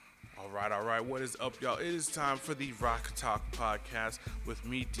All right. What is up, y'all? It is time for the Rock Talk podcast with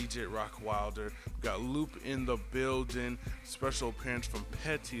me, DJ Rock Wilder. We got Loop in the building, special appearance from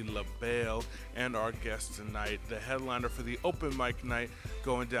Patti LaBelle, and our guest tonight, the headliner for the open mic night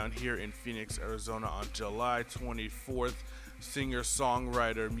going down here in Phoenix, Arizona on July 24th. Singer,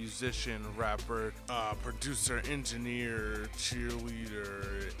 songwriter, musician, rapper, producer, engineer,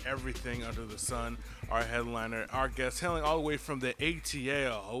 cheerleader, everything under the sun. Our headliner, our guest, hailing all the way from the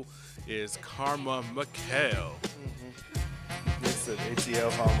ATL, is Karma McHale. Listen,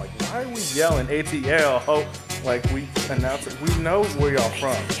 ATL, I'm like, why are we yelling ATL? Like we announced it. We know where y'all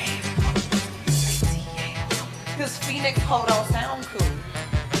from. Because Phoenix Ho don't sound cool.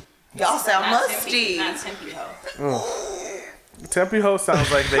 Y'all sound musty. Not Tempe Ho. Tempe Ho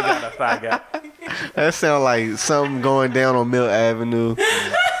sounds like they got a thigh gap. That sounds like something going down on Mill Avenue.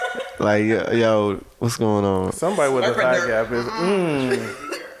 Like, yo, what's going on? Somebody with a thigh gap is,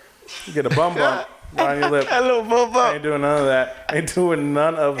 You get a bum bump on your lip. A little bump up. Ain't doing none of that. Ain't doing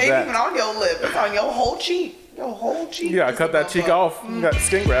none of Ain't that. even on your lip. It's on your whole cheek. Your whole cheek. You gotta cut that cheek off. You got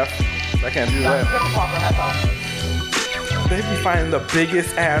skin graft. I can't do that. They be finding the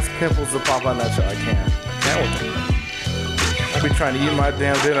biggest ass pimples to pop on that shit. I can't with them. I be trying to eat my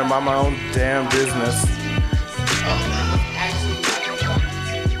damn dinner, mind my own damn business. Actually,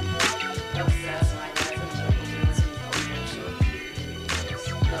 obsessed. My dad's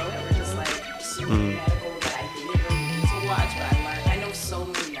just like super medical that I didn't really need to watch, but I learned. I know so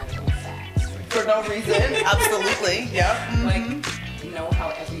many medical facts. For no reason. Absolutely. Yep. Like, know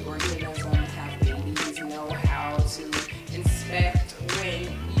how every organism have babies, know how to inspect when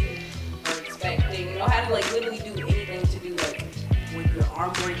you are expecting, know how to like literally do anything to do like with your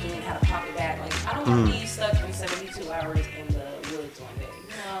arm breaking and how to pop it back. Like, I don't want to be stuck in 72 hours in the woods one day. You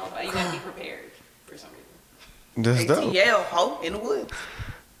know, but you gotta be prepared for some reason. That's dope. ATL Ho in the woods.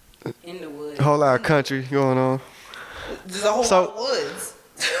 In the woods. A whole lot of country going on. There's a whole lot of woods.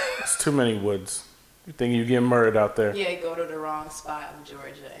 It's too many woods. You think you get murdered out there? Yeah, go to the wrong spot of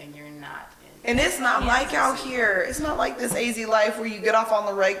Georgia and you're not in. And it's not like out here. It's not like this AZ life where you get off on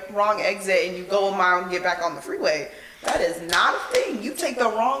the wrong exit and you go a mile and get back on the freeway. That is not a thing. You take the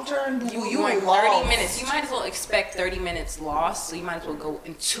wrong turn, you want lost. 30 minutes. You might as well expect 30 minutes lost, so you might as well go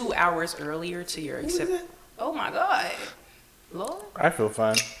in 2 hours earlier to your exit. Oh my God. Lord. I feel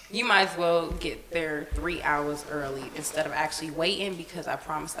fine. You might as well get there 3 hours early instead of actually waiting, because I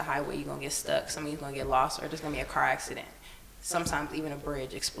promise the highway you're going to get stuck. Somebody's going to get lost, or there's going to be a car accident. Sometimes even a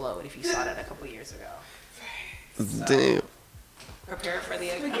bridge explode, if you saw that a couple years ago. So, Damn. prepare for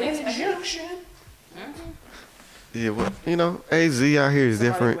the junction. Yeah, well, you know, AZ out here is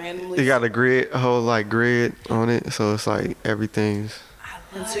different. randomly It got a whole like grid on it, so it's like everything's.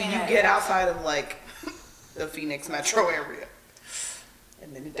 Until you get outside of like the Phoenix metro area.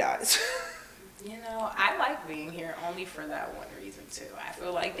 And then it dies. You know, I like being here only for that one reason too. I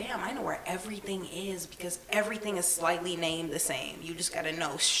feel like, damn, I know where everything is because everything is slightly named the same. You just gotta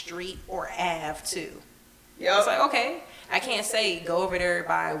know street or Ave too. Yep. It's like, okay, I can't say go over there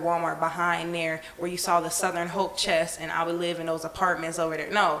by Walmart behind there where you saw the Southern Hope chest and I would live in those apartments over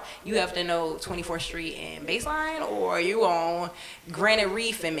there. No, you have to know 24th Street and Baseline, or you on Granite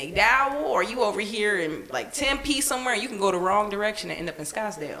Reef and McDowell, or you over here in like Tempe somewhere. You can go the wrong direction and end up in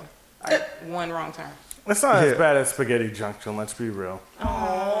Scottsdale. Like one wrong turn. It's not as bad as Spaghetti Junction, let's be real.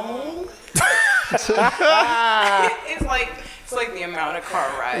 Oh. It's like the amount of car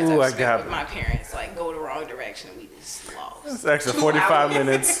rides Ooh, I've I got spent it. with my parents. Like, go the wrong direction, we just lost. It's extra 45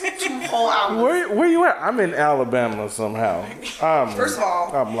 minutes. 2 whole hours. Where you at? I'm in Alabama somehow. First of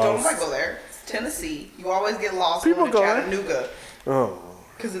all, I'm don't lost. nobody go there. It's Tennessee. You always get lost People going to go there. Chattanooga. Oh.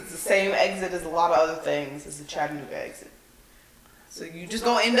 Because it's the same exit as a lot of other things. It's the Chattanooga exit. So you just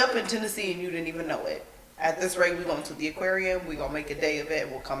gonna end up in Tennessee and you didn't even know it. At this rate, we're going to the aquarium. We're gonna make a day of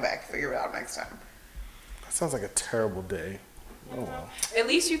it. We'll come back, figure it out next time. That sounds like a terrible day. Oh well. At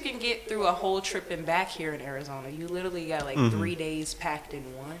least you can get through a whole trip and back here in Arizona. You literally got like 3 days packed in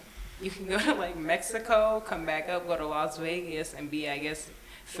one. You can go to like Mexico, come back up, go to Las Vegas, and be, I guess,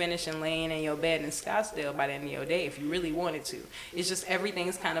 finishing laying in your bed in Scottsdale by the end of your day if you really wanted to. It's just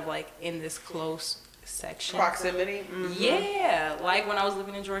everything's kind of like in this close section. Proximity. Yeah, like when I was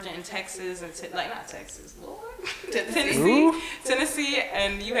living in Georgia and Texas, and not Texas, Lord, Tennessee. Tennessee,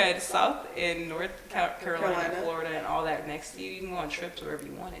 and you had South and North Carolina, Carolina. Florida, and all that next to you. You can go on trips wherever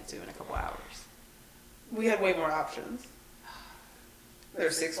you wanted to in a couple hours. We had way more options.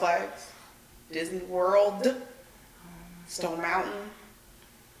 There's Six Flags, Disney World, Stone Mountain.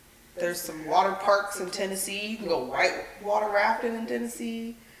 There's some water parks in Tennessee. You can go white water rafting in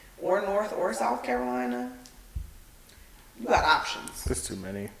Tennessee, or North or South Carolina. You got options. There's too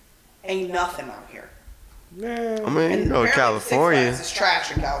many. Ain't nothing out here. I mean, you know, apparently California, Six Flags is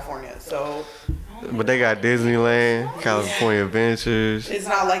trash in California, so but they got Disneyland, California Adventures. it's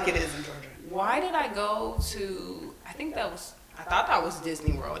not like it is in Georgia. Why did I go to? I thought that was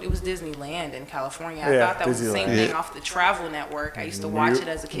Disney World. It was Disneyland in California. I Yeah, thought that was the same Disneyland. thing Yeah. off the Travel Network. I used to watch it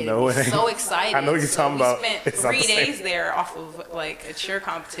as a kid. No, and it be so ain't. excited. I know what you're talking we about. spent It's not 3 the same. days there off of like a cheer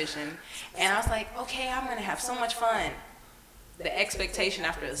competition, and I was like, okay, I'm gonna have so much fun. The expectation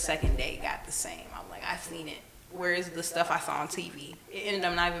after the second day got the same. I'm like, I've seen it. Whereas the stuff I saw on TV, it ended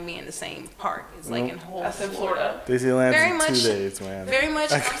up not even being the same park. It's like in whole That's in Florida. Disneyland's Very in much- 2 days, man. Very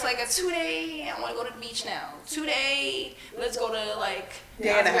much, it's like a 2-day. I want to go to the beach now. 2-day. Let's go to like Day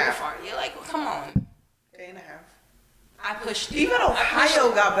and a half. Park. You're like, come on. Day and a half. I pushed it. Even I pushed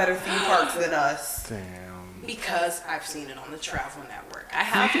Ohio it. got better theme parks than us. Damn. Because I've seen it on the Travel Network. I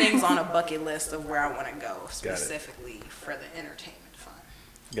have things on a bucket list of where I want to go specifically for the entertainment fun.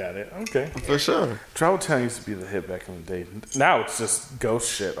 Got it. Okay. For sure. Travel Town used to be the hit back in the day. Now it's just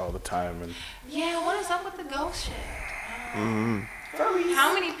ghost shit all the time. And Yeah, what is up with the ghost shit?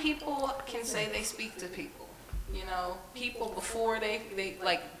 How many people can say they speak to people? You know, people before they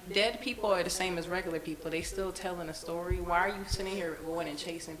like dead people are the same as regular people. They still telling a story. Why are you sitting here going and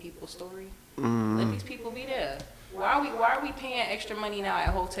chasing people's story? Let these people be there. Why are we paying extra money now at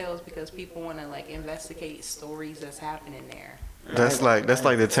hotels because people want to like investigate stories that's happening there? That's like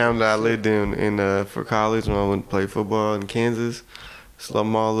the town that I lived in for college when I went to play football in Kansas. It's a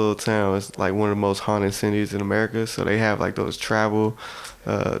small little town. It's like one of the most haunted cities in America. So they have like those travel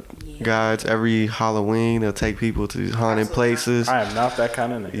guides every Halloween. They'll take people to these haunted places. I am not that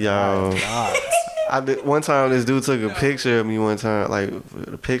kind of nigga. Yo. I am not. I did, one time this dude took a picture of me one time, like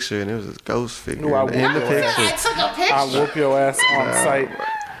a picture, and it was this ghost figure Ooh, I in the whoop picture. took a picture. I'll whoop your ass on site.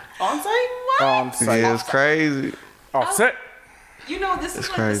 On site? On site. Yeah, it's crazy. Off set. You know, this It's is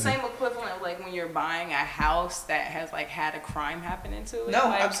like crazy. the same equivalent of like when you're buying a house that has like had a crime happen into it. No,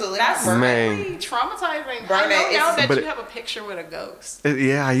 like, absolutely That's not. Man. really traumatizing. Burn I know it. now It's- that But you it- have a picture with a ghost.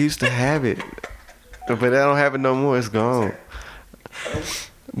 Yeah, I used to have it, but I don't have it no more. It's gone.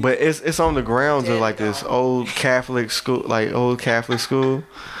 But it's on the grounds of like this old Catholic school,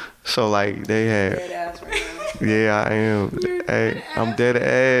 So like they had. Dead ass right now. Yeah, I am. Hey, I'm dead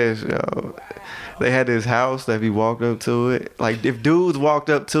ass, yo. They had this house that if you walked up to it, like if dudes walked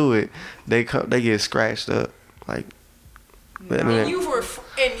up to it, they get scratched up, like. And you were,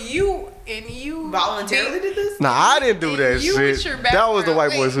 and you Voluntarily did this? Nah, I didn't do that you with shit. your That was the white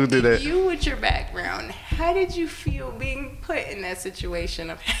background- boys who did wait, that. You with your background, how did you feel being put in that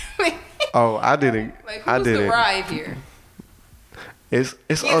situation of having? Oh, I didn't. Like, I who's the didn't. ride here? It's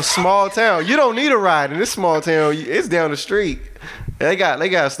a small town. You don't need a ride in this small town. It's down the street. They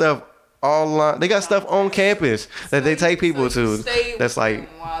got stuff all along. They got stuff on campus that they take people So you to. stayed That's with like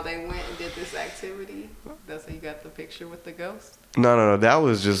them while they went and did this activity. That's how you got the picture with the ghost. no. That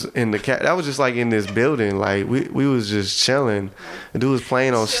was just in the that was just like in this building. Like we was just chilling. The dude was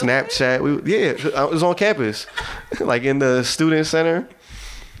playing on Chilling? Snapchat. It was on campus, like in the student center.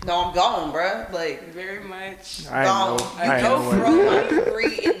 No, I'm gone, bruh. Like, Very much. I gone. know. You I go know. throw my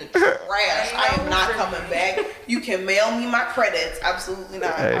degree in the trash. I am not for- coming back. You can mail me my credits. Absolutely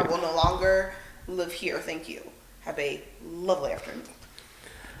not. Hey. I will no longer live here. Thank you. Have a lovely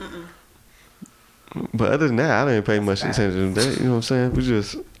afternoon. But other than that, I didn't pay much attention to that. You know what I'm saying? We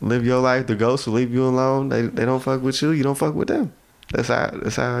just live your life. The ghosts will leave you alone. They don't fuck with you. You don't fuck with them. That's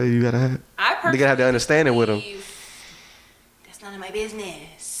how you gotta have. I personally They gotta have the understanding with 'em. believe That's none of my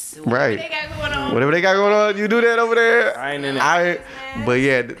business. Right. What they got going on? Whatever they got going on, you do that over there. I ain't in it. But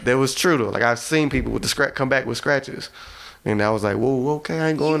yeah, that was true though. Like I've seen people with the come back with scratches, and I was like, whoa, okay, I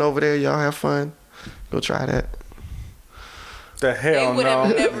ain't going over there. Y'all have fun. Go try that. The They hell would have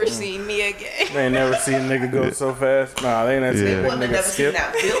no. never seen me again. They ain't never seen a nigga go so fast. Nah, they ain't never seen Yeah. a Wouldn't have nigga never seen skip.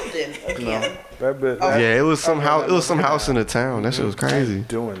 that building again. That bit. Oh. Yeah, it was some house. It was some house in the town. That shit was crazy.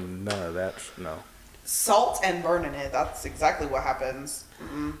 Doing none of that. No. Salt and burning it. That's exactly what happens.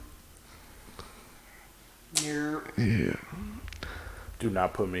 You're Yeah. Do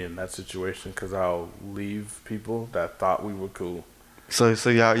not put me in that situation because I'll leave people that thought we were cool. So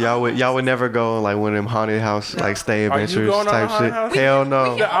y'all would never go on like one of them haunted house like stay Are you adventures going on a type haunted shit. house? Hell We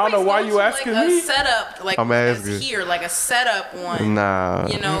no. can I don't know always why go you to, asking like, me. A setup, like I'm that's asking. here, like a setup one. Nah.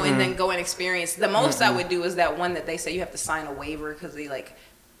 You know, and then go and experience. The most I would do is that one that they say you have to sign a waiver because they like.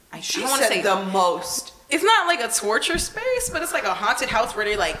 she I want to said say the most. it's not like a torture space, but it's like a haunted house where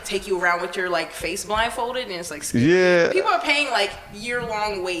they like take you around with your like face blindfolded and it's like scary. Yeah. People are paying like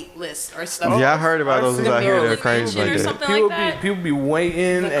year-long wait lists or stuff. Yeah, I heard about those I've out seen here. those. They're crazy Or like that. something People like that. people be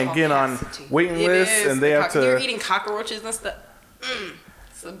waiting The and get on capacity. waiting It lists is. and they have You're to. eating cockroaches and stuff.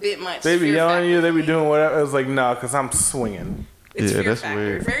 It's a bit much. They be fear yelling at you. factor They for be me. doing whatever. It's like, no, because I'm swinging. It's Yeah, fear that's factor.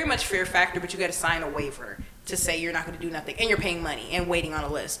 weird. Very much fear factor, but you got to sign a waiver to say you're not going to do nothing, and you're paying money and waiting on a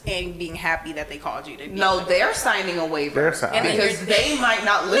list and being happy that they called you. No, they're signing a waiver. They're signing. And then Because they might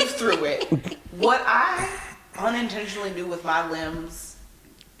not live through it. What I unintentionally do with my limbs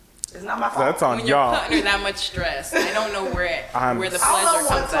is not my fault. That's on When you're y'all. putting her that much stress, I don't know where I'm- the I don't know pleasure what's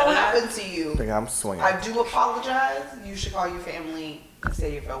comes out gonna of that. happen to you. I think I'm swinging. I do apologize. You should call your family and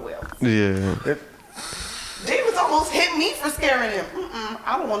say your farewell. Yeah. David's almost hit me for scaring him.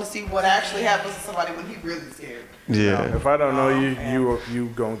 I don't want to see what actually happens to somebody when he really scared. Yeah. If I don't know you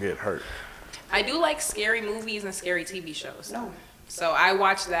gonna get hurt. I do like scary movies and scary TV shows. No. So I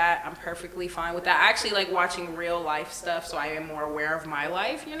watch that. I'm perfectly fine with that. I actually like watching real life stuff, so I am more aware of my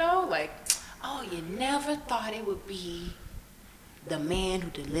life, you know? Like, oh, you never thought it would be the man who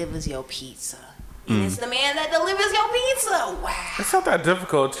delivers your pizza. And it's the man that delivers your pizza. Wow. It's not that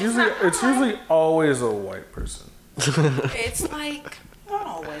difficult. It's usually always a white person. It's like, Not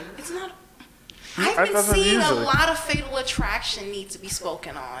always. it's not. I I've been thought seeing a usually. lot of fatal attraction need to be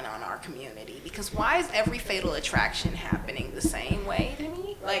spoken on our community, because why is every fatal attraction happening the same way to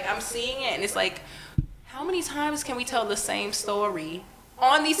me? Like, I'm seeing it and it's like, how many times can we tell the same story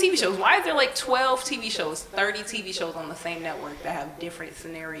on these TV shows? Why is there like 12 TV shows, 30 TV shows on the same network that have different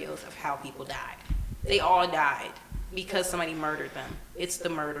scenarios of how people died? They all died because somebody murdered them. It's the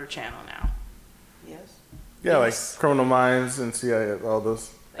murder channel now. Yes. Yeah, Yes. like Criminal Minds and CIA, all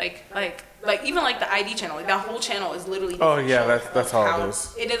those. Like even like the ID channel, like that whole channel is literally. Oh, different yeah, shows that's of all it how-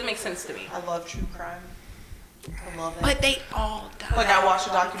 is. It doesn't make sense to me. I love true crime. I love it. But they all died. Like I watched a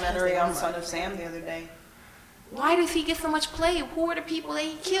documentary on Son of Sam the other day. Why does he get so much play? Who are the people that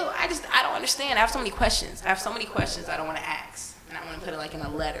he killed? I don't understand. I have so many questions. I don't want to ask, and I want to put it like in a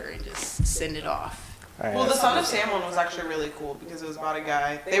letter and just send it off. Well, the Son of Sam one was actually really cool because it was about a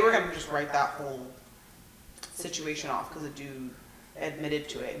guy. They were gonna just write that whole situation off because the dude admitted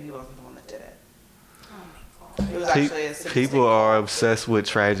to it and he wasn't the one that did it. Oh my god. It was actually a People are obsessed with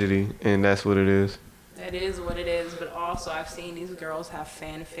tragedy, and that's what it is. That is what it is, but also I've seen these girls have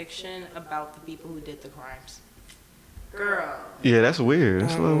fan fiction about the people who did the crimes. Girl. Yeah, that's weird.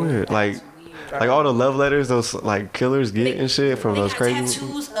 That's a little weird. Like, That's weird. like all the love letters those like killers get and shit from They those got crazy.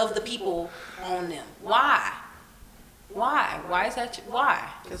 tattoos of the people on them. Why? Why is that? Why?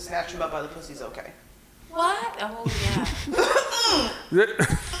 Because snatch him up by the pussy's okay. What? Oh yeah.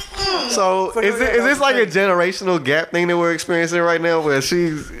 So like is we it got is this like a those generational gap thing that we're experiencing right now, where she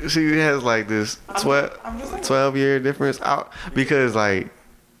has like this I'm just like- 12-year difference out, because like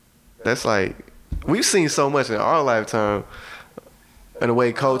that's like we've seen so much in our lifetime, and the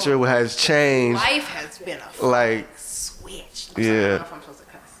way culture has changed. Life has been a Like, switch. yeah. I don't know if I'm supposed to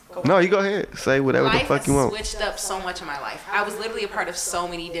cuss. No, you go ahead, say whatever Life the fuck has you want. switched up so much in my life. I was literally a part of so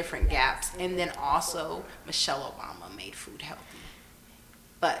many different gaps, and then also Michelle Obama made food healthy.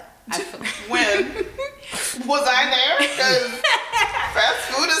 But I feel When? Was I there? Because fast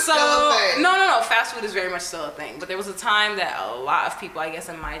food is still a thing. No. Fast food is very much still a thing. But there was a time that a lot of people, I guess,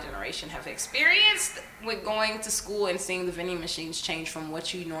 in my generation have experienced with going to school and seeing the vending machines change from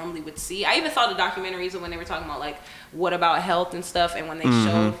what you normally would see. I even thought of documentaries of when they were talking about like what about health and stuff, and when they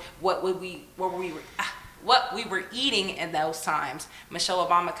showed what we were eating in those times. Michelle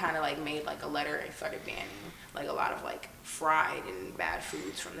Obama kind of like made like a letter and started banning like a lot of like fried and bad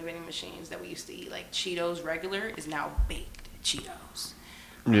foods from the vending machines that we used to eat. Like Cheetos regular is now baked Cheetos.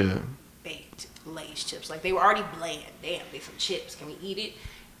 Yeah. Baked Lay's chips. Like they were already bland. Damn, they some chips. Can we eat it?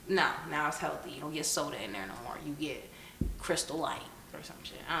 No, now it's healthy. You don't get soda in there no more. You get Crystal Light or some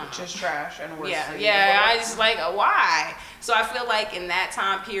shit. I don't know. Just trash and worse. for you. Yeah. I just like why? So I feel like in that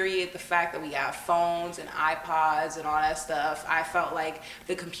time period, the fact that we got phones and iPods and all that stuff, I felt like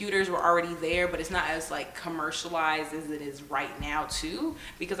the computers were already there, but it's not as like commercialized as it is right now too.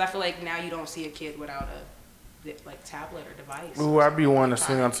 Because I feel like now you don't see a kid without a like tablet or device. Ooh, I'd be wanting to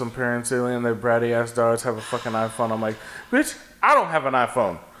swing on some parents alien their bratty ass daughters have a fucking iPhone. I'm like, bitch, I don't have an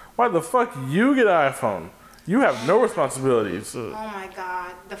iPhone. Why the fuck you get an iPhone? You have no responsibilities. Oh my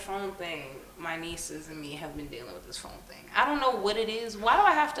God, the phone thing. My nieces and me have been dealing with this phone thing. I don't know what it is. Why do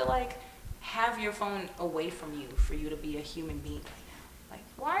I have to like have your phone away from you for you to be a human being right now? Like,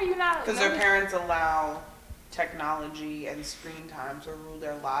 why are you not? Because their parents allow technology and screen time to rule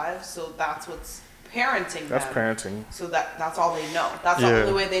their lives, so that's what's parenting That's them. parenting. So that's all they know. That's Yeah. the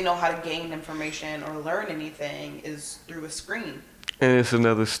only way they know how to gain information or learn anything is through a screen. And it's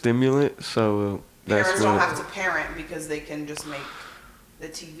another stimulant, so that's Parents don't what. have to parent because they can just make the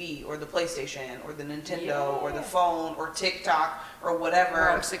TV or the PlayStation or the Nintendo or the phone or TikTok or Bro, whatever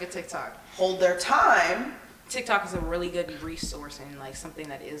I'm sick of TikTok. hold their time TikTok is a really good resource and like something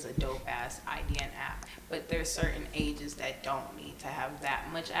that is a dope ass idea and app. But there's certain ages that don't need to have that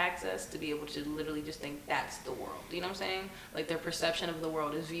much access to be able to literally just think that's the world. You know what I'm saying? Like their perception of the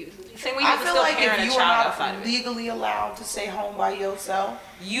world is viewed. Same way you I have to feel still like parent if a you child are outside of not it. legally allowed to stay home by yourself,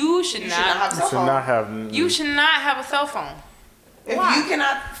 You should you not. should not have You cell should phone. not have. You should not have a cell phone. If Why? you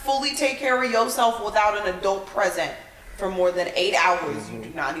cannot fully take care of yourself without an adult present for more than 8 hours, you do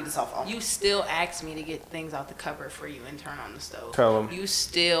not need a cell phone. You still ask me to get things out the cupboard for you and turn on the stove. Tell 'em. You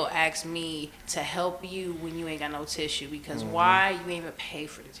still ask me to help you when you ain't got no tissue because why? You ain't even pay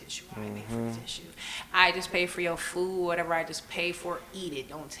for the tissue. I ain't pay for the tissue. I just pay for your food, whatever I just pay for, eat it.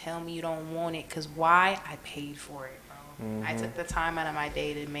 Don't tell me you don't want it because why? I paid for it, bro. I took the time out of my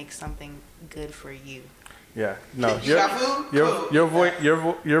day to make something good for you. Yeah, no. You got food?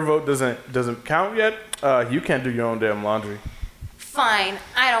 Cool. Your vote doesn't count yet. You can't do your own damn laundry. Fine,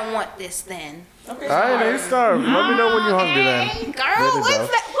 I don't want this then. Okay, All right, now you starve. Let me know when you're hungry Okay, then. girl, There you what's go.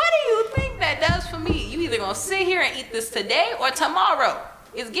 that? What do you think that does for me? You either gonna sit here and eat this today or tomorrow.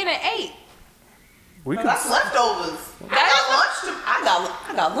 It's getting 8. We Well, can. that's leftovers.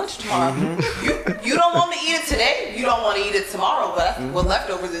 I got lunch tomorrow. You don't want to eat it today. You don't want to eat it tomorrow. But that's what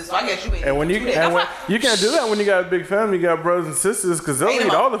leftovers is. So I guess you ain't. And when you eating 2 days. and when you can't do that when you got a big family, you got brothers and sisters, because they'll Ain't eat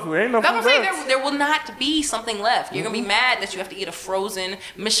no- all the food. Ain't no That's food what I'm saying. left. There will not be something left. You're gonna be mad that you have to eat a frozen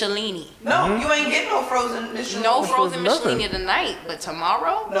Michelini. No, you ain't getting no frozen Michelin. No frozen nothing. Michelini tonight, but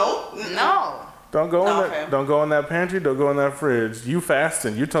tomorrow? No. No. Don't go No, in that. fam. Don't go in that pantry. Don't go in that fridge. You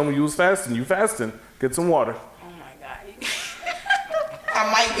fasting. You told me you was fasting. You fasting. Get some water. Oh my god.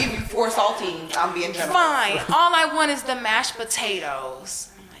 I might give you 4 saltines. I'm being generous. Fine. All I want is the mashed potatoes.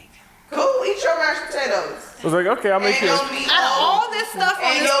 I'm like, Cool. Eat your mashed potatoes. I was like, okay, I'll make And you. your out of meatloaf. all this stuff on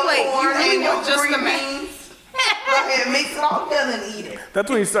And this your plate, corn you really and your want just the green mashed. beans. Go ahead, mix it all together and eat it. That's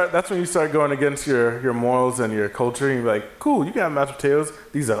when you start. That's when you start going against your morals and your culture. And you're like, cool, you got mashed potatoes.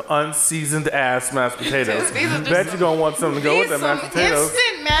 These are unseasoned ass mashed potatoes. These are just Bet you're gonna want something to go with These that some mashed potatoes.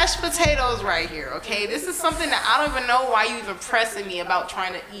 instant mashed potatoes right here, okay? This is something that I don't even know why you even pressing me about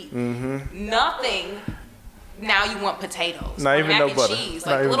trying to eat. Nothing. Now you want potatoes. Not Or even mac no and butter. cheese.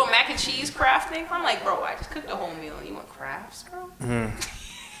 Not Like the even- little mac and cheese craft thing. I'm like, bro, I just cooked a whole meal and you want crafts, girl?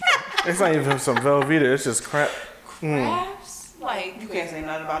 It's not even some Velveeta. It's just crap. Crafts? Like, You can't say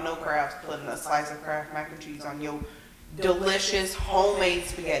nothing about no crabs putting a slice of Kraft mac and cheese on your delicious homemade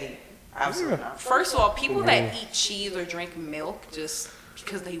spaghetti. Absolutely not. first of all, people that eat cheese or drink milk just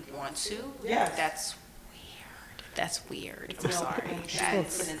because they want to, Yes. that's weird. That's weird. I'm Milk sorry. and cheese,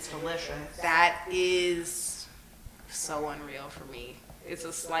 That's, and it's delicious. that is so unreal for me. It's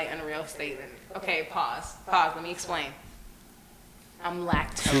a slight unreal statement. Okay, pause. Pause. Let me explain. I'm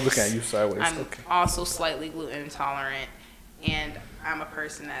lactose. She's looking at you sideways. I'm Okay. also slightly gluten intolerant, and I'm a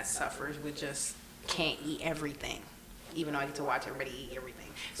person that suffers with just can't eat everything, even though I get to watch everybody eat everything.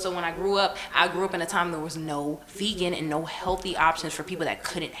 So when I grew up in a time there was no vegan and no healthy options for people that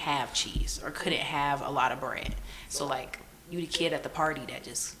couldn't have cheese or couldn't have a lot of bread. So like you the kid at the party that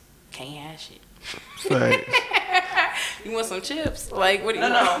just can't have shit. Right. You want some chips? Like what do you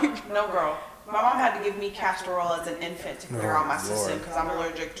No, girl. My mom had to give me castor oil as an infant to clear out my Lord. system because I'm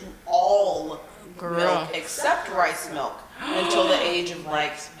allergic to all Girl. milk except rice milk until the age of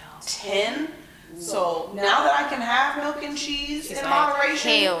like 10. So now that I can have milk and cheese She's in like,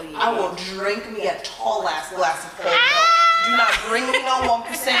 moderation, hell yeah. I will drink me a tall ass glass of cold milk. Do not bring me no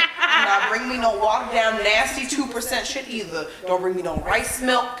 1%. Do not bring me no watered down nasty 2% shit either. Don't bring me no rice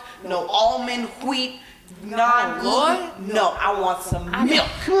milk, no almond, wheat, non-gluten. No, I want some milk.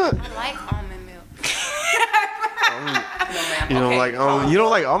 I like almond milk. No, ma'am. You don't Okay, like you don't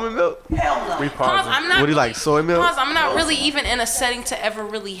like almond milk? Hell no. We Pause, pause. I'm not What do you like, soy milk? Pause, I'm not really even in a setting to ever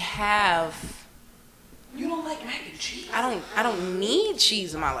really have. You don't like mac and cheese? I don't need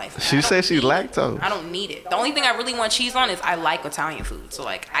cheese in my life. She I don't said she's need it. lactose. I don't need it. The only thing I really want cheese on is I like Italian food. So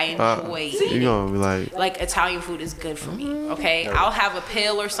like I enjoy You eating. gonna be like, Italian food is good for me. Okay, I'll have a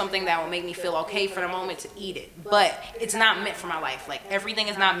pill or something that will make me feel okay for the moment to eat it, but it's not meant for my life. Like everything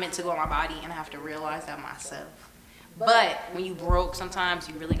is not meant to go in my body, and I have to realize that myself. But when you broke, sometimes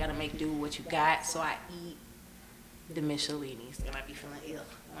you really gotta make do with what you got. So I eat the Michelinis, and I be feeling ill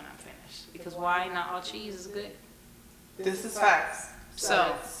when I'm finished. Because why? Not all cheese is good. This is facts.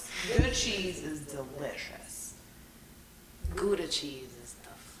 So- good cheese is delicious. Gouda cheese is the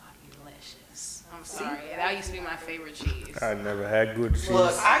fucking delicious. I'm sorry, that used to be my favorite cheese. I never had good cheese.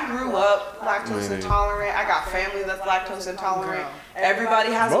 Look, I grew up lactose Me neither. intolerant. I got family that's lactose intolerant. Girl.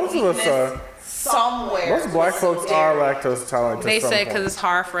 Everybody has Most a of us weakness. are. somewhere. Most black folks are lactose intolerant. They to some said because point. it's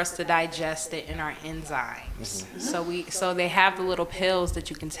hard for us to digest it in our enzymes. So they have the little pills that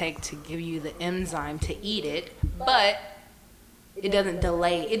you can take to give you the enzyme to eat it, but it doesn't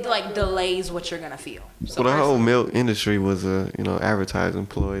delay. It like delays what you're gonna feel. So Well, the whole first- milk industry was a advertising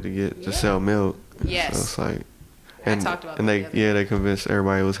ploy to sell milk. Yes. So it's like, I talked about and that they the other they convinced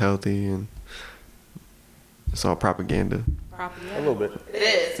everybody it was healthy, and it's all propaganda. propaganda. a little bit. It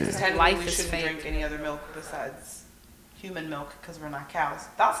is. Because technically Life we is shouldn't fake. drink any other milk besides human milk because we're not cows.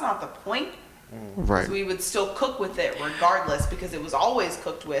 That's not the point. Right. So we would still cook with it regardless because it was always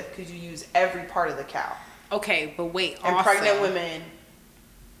cooked with because you use every part of the cow. Okay, but wait. And also, pregnant women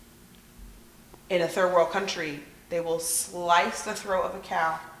in a third world country, they will slice the throat of a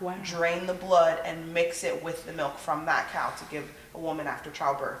cow, Wow. drain the blood, and mix it with the milk from that cow to give a woman after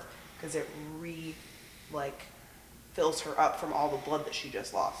childbirth because it fills her up from all the blood that she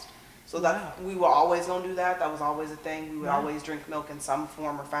just lost. So that we were always gonna do that. That was always a thing. We would always drink milk in some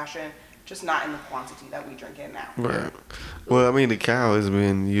form or fashion, just not in the quantity that we drink it now. Right. Well, I mean, the cow has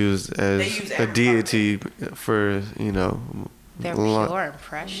been used They as use a every deity for they're lo- pure and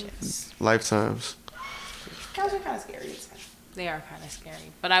precious. lifetimes. Cows are kind of scary. It's fine. They are kind of scary.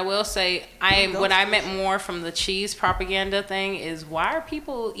 But I will say, what I meant more from the cheese propaganda thing is why are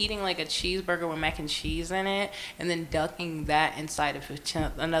people eating like a cheeseburger with mac and cheese in it and then ducking that inside of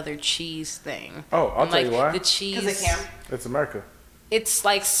another cheese thing? Oh, I'll And, tell you why. The cheese. Because they can. It's America. It's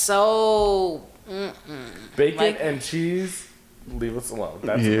like so. Bacon Like- and cheese, leave us alone.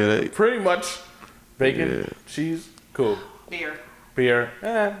 That's Yeah, America. they- pretty much. Bacon, Yeah. cheese, cool. Beer. Beer,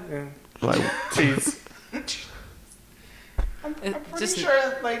 Like, cheese. I'm pretty just-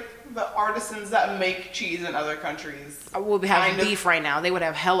 sure like the artisans that make cheese in other countries, I would have Kind of. beef right now. They would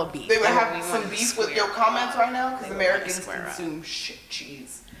have hella beef. they would They have be some wanting to beef with square your up. comments right now because They would wanna Americans square up. consume shit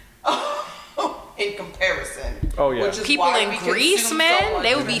cheese. In comparison. Oh, yeah. Which is People why in we Greece, consume man, so much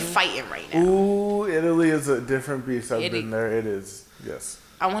they would of be it. fighting right now. Ooh, Italy is a different beast. I've Italy. been there. It is. Yes.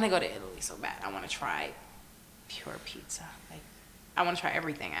 I want to go to Italy so bad. I want to try pure pizza. Like, I want to try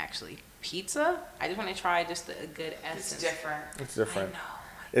everything actually. Pizza? I just want to try just a good essence. It's different. It's I different. know.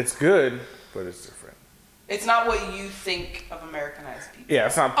 It's good, but it's different. It's not what you think of Americanized pizza. Yeah,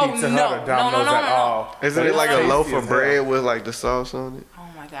 it's not Oh, Pizza no. Hut or No, no, Domino's no, at no, no. all. isn't But it it's like a tasty loaf as of hell. bread with like the sauce on it Oh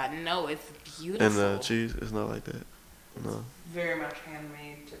my god, no, it's beautiful. and the cheese? It's not like that. No. Very much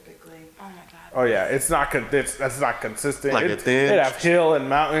handmade, typically. Oh my god. Oh yeah, it's not. That's not consistent. Like a thin- It'd have hill and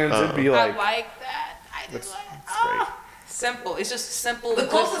mountains. It'd be like. I like that. I just It's- like it's great. simple. It's just simple. The good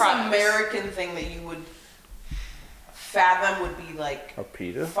closest products. American thing that you would fathom would be like A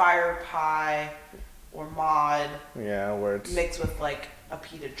pita. fire pie or mod Yeah, where it's. mixed with like a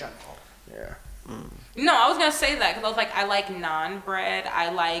pita jungle. Yeah. No, I was gonna say that because I was like, I like naan bread.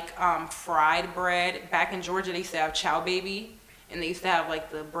 I like fried bread. Back in Georgia, they used to have chow baby, and they used to have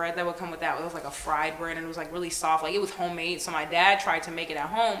like the bread that would come with that. It was like a fried bread, and it was like really soft. Like it was homemade. So my dad tried to make it at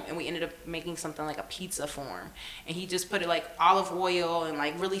home, and we ended up making something like a pizza form. And he just put it like olive oil and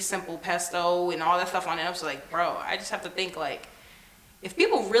like really simple pesto and all that stuff on it. I was like, bro, I just have to think like, if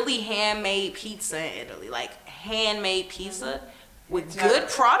people really handmade pizza in Italy, like handmade pizza with good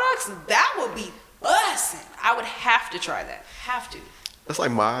products, that would be bussin'. I would have to try that. Have to. That's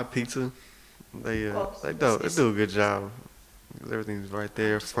like my pizza. They do a good job. 'Cause everything's right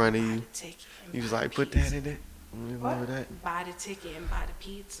there in front of Buy you. the ticket and You just buy like the put pizza. that in it. You remember that? Buy the ticket and buy the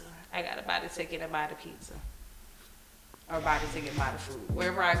pizza. I gotta buy the ticket and buy the pizza. Or buy the ticket and buy the food.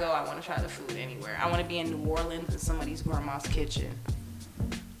 Wherever I go, I want to try the food anywhere. I want to be in New Orleans in somebody's grandma's kitchen.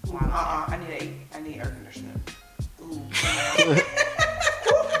 Wow. I need air conditioning. Ooh.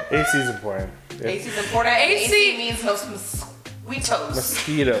 AC's important. Yeah. AC's important. AC AC means no mosquitoes.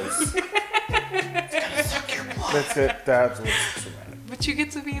 Mosquitoes. Suck your blood. That's it. That's what's traumatic. But you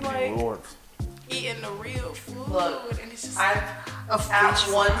get to be like Lord. eating the real food. Look, and it's just I've a at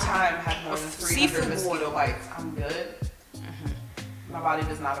fish one fry. time had more than 300 Seafood mosquito boil. bites. I'm good. My body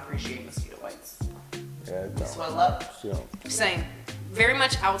does not appreciate mosquito bites. Yeah, no. Swell up. She don't. Same. Very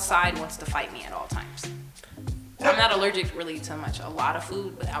much outside wants to fight me at all times. I'm not allergic really to a lot of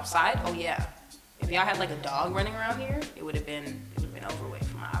food, but outside, oh yeah. If y'all had like a dog running around here, it would have been over with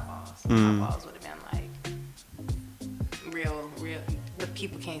for my eyeballs. My eyeballs would have been like real. The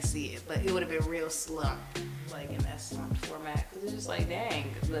people can't see it, but it would have been real slump, like in that slump format. Cause it's just like, dang,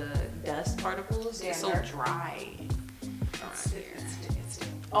 the dust particles are so Dander. dry around here.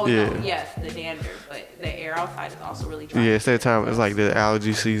 Oh Yeah. no, yes, the dander, but the air outside is also really dry. Yeah, it's that time. It's like the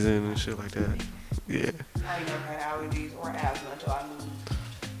allergy season and shit like that. Yeah. I never had allergies or asthma until I moved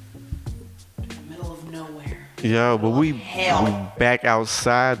to the middle of nowhere. Yeah, but we Hell. back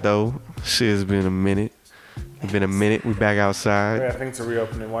outside though. Shit, it's been a minute. It's been a minute. We back outside. Yeah, things are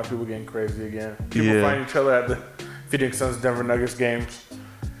reopening. Why people getting crazy again? People Yeah. find each other at the Phoenix Suns Denver Nuggets games.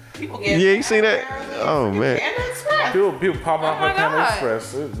 People get Yeah, you seen that? Oh, man. Panda Express. People popping off my like Panda God.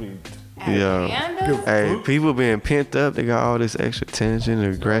 Express. It'd be Yeah. Panda? Hey, people being pent up. They got all this extra tension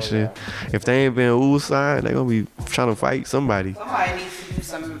and aggression. If they ain't been side, they gonna be trying to fight somebody. Somebody needs to do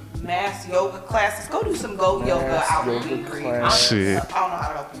some mass yoga classes. Go do some yoga out in yoga Mean Creek. class. Shit. I don't know how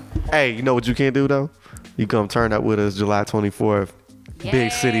to help you. Hey, you know what you can do though? You come turn up with us July 24th,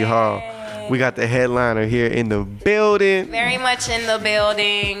 Big City Hall. We got the headliner here in the building. Very much in the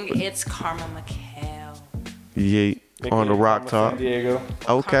building. It's Karma McHale. Yeah, on the Rock San Talk. Diego.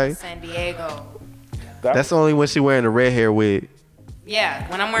 Okay, Karma San Diego. that's only when she wearing the red hair wig. Yeah,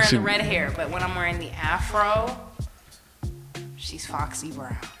 when I'm wearing She- the red hair, but when I'm wearing the afro, she's Foxy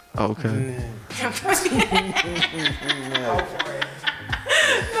Brown. Okay. No.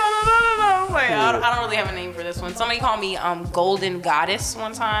 Wait, I don't really have a name for this one. Somebody called me Golden Goddess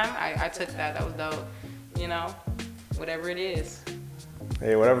one time. I took that. That was dope. You know, whatever it is.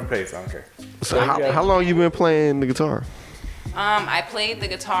 Hey, whatever pays, I don't care. So how long you been playing the guitar? I played the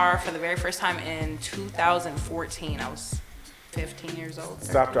guitar for the very first time in 2014. I was 15 years old.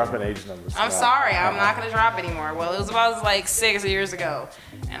 Stop dropping age numbers. I'm No. sorry, I'm not gonna drop anymore. Well, it was about like 6 years ago,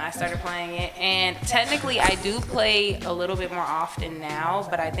 and I started playing it. And technically, I do play a little bit more often now,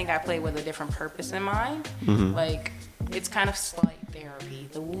 but I think I play with a different purpose in mind. Like, it's kind of slight therapy.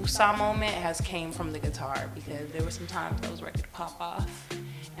 The woo-saw moment has came from the guitar because there were some times I was ready to pop off,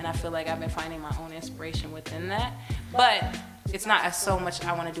 and I feel like I've been finding my own inspiration within that. But it's not as so much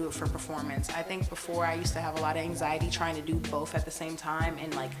I want to do it for performance. I think before I used to have a lot of anxiety trying to do both at the same time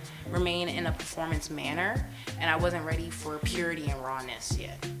and like remain in a performance manner, and I wasn't ready for purity and rawness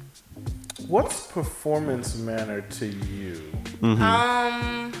yet. What's performance manner to you?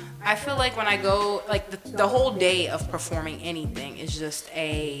 I feel like when I go, like the whole day of performing anything is just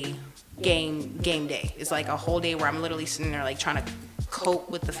a game day. It's like a whole day where I'm literally sitting there like trying to cope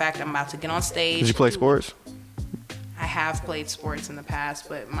with the fact I'm about to get on stage. Did you play sports? I have played sports in the past,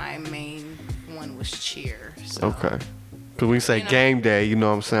 but my main one was cheer. So. Okay. Cause when you say You know- game day, you know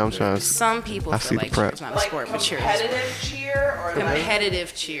what I'm saying? I'm trying to. Some people I feel see the like prep. cheer's not a Like sport, but cheer is a sport. competitive cheer or like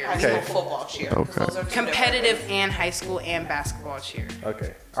Competitive cheer. high school Okay. football cheer. 'Cause Okay. those are two Competitive and high school and basketball cheer.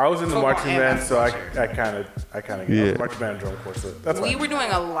 Okay, I was in the Football marching and band, so I basketball kind of get I was Yeah. marching band drum corps. So that's We fine. were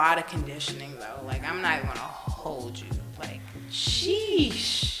doing a lot of conditioning though. Like I'm not even gonna hold you. Like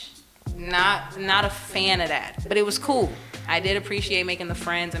sheesh. Not a fan of that. But it was cool. I did appreciate making the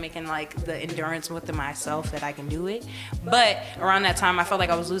friends and making like the endurance within myself that I can do it. But around that time I felt like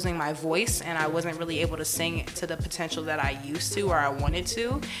I was losing my voice and I wasn't really able to sing to the potential that I used to or I wanted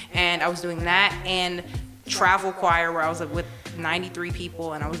to. And I was doing that and travel choir where I was with 93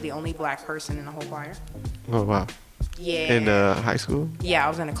 people and I was the only black person in the whole choir. Oh wow. Yeah. In high school? Yeah, I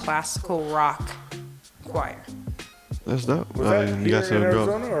was in a classical rock choir. That's dope. Was that you here got in some girls.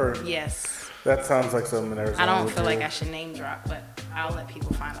 Arizona, or Yes. that sounds like something in Arizona? I don't would feel do. like I should name drop, but I'll let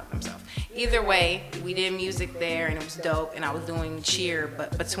people find out themselves. Either way, we did music there and it was dope and I was doing cheer,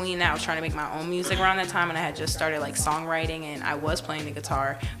 but between that I was trying to make my own music around that time and I had just started like songwriting and I was playing the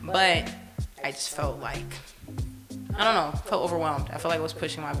guitar, but I just felt like, I don't know, felt overwhelmed. I felt like I was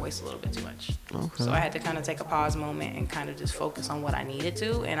pushing my voice a little bit too much. Okay. So I had to kind of take a pause moment and kind of just focus on what I needed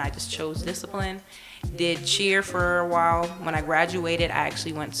to, and I just chose discipline. Did cheer for a while. When I graduated, I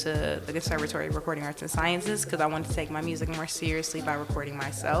actually went to the Conservatory of Recording Arts and Sciences because I wanted to take my music more seriously by recording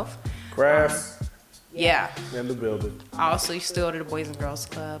myself. Grass Yeah. in the building. I also used to go to the Boys and Girls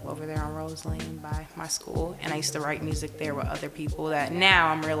Club over there on Rose Lane by my school, and I used to write music there with other people that now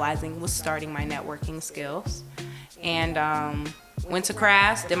I'm realizing was starting my networking skills. And went to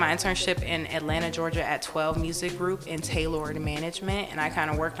Crass, did my internship in Atlanta, Georgia at 12 Music Group in tailored management, and I kind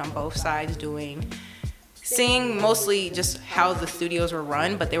of worked on both sides seeing mostly just how the studios were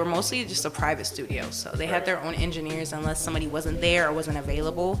run, but they were mostly just a private studio. So they had their own engineers unless somebody wasn't there or wasn't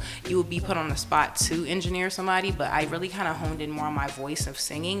available. You would be put on the spot to engineer somebody, but I really kind of honed in more on my voice of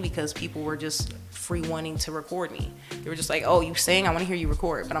singing because people were just free wanting to record me. They were just like, oh, you sing? I want to hear you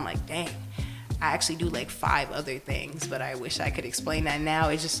record. But I'm like, dang. I actually do like 5 other things, but I wish I could explain that now.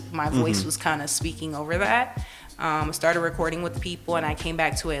 It's just my voice was kind of speaking over that. Started recording with people, and I came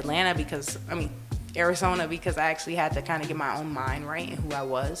back to Arizona because I actually had to kind of get my own mind right and who I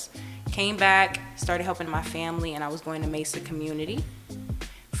was. Came back, started helping my family, and I was going to Mesa Community.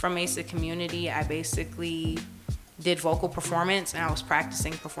 From Mesa Community, I basically did vocal performance, and I was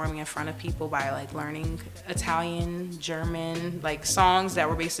practicing performing in front of people by like learning Italian, German, like songs that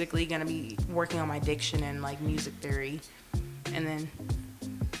were basically gonna be working on my diction and like music theory. And then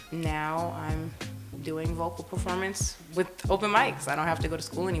now I'm doing vocal performance with open mics. I don't have to go to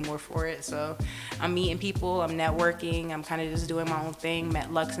school anymore for it. So I'm meeting people, I'm networking, I'm kind of just doing my own thing. Met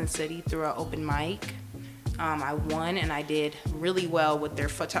Luxon City through an open mic. I won and I did really well with their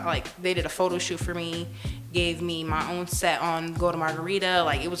photo. Like they did a photo shoot for me, gave me my own set on Go to Margarita.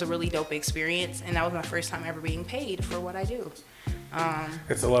 Like it was a really dope experience, and that was my first time ever being paid for what I do.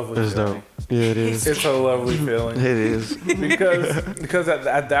 It's a lovely It's feeling. dope. Yeah, it is. It's a lovely feeling. It is. because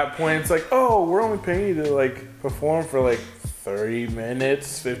at that point it's like, oh, we're only paying you to like perform for like 30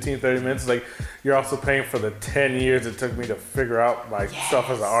 minutes, 30 minutes. Like you're also paying for the 10 years it took me to figure out my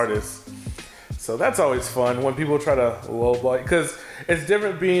stuff as an artist. So that's always fun when people try to lowball, because it's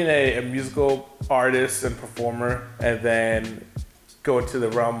different being a musical artist and performer and then go into the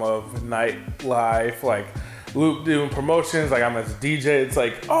realm of nightlife, like Luke doing promotions, like I'm as a DJ. It's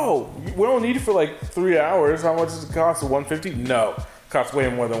like, oh, we don't need it for like 3 hours. How much does it cost? $150? No, it costs way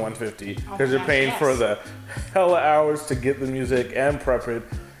more than $150 because you're paying for the hella hours to get the music and prep it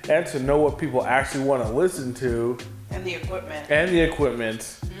and to know what people actually want to listen to. And the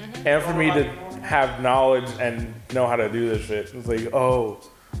equipment. And for me to have knowledge and know how to do this shit. It's like, oh,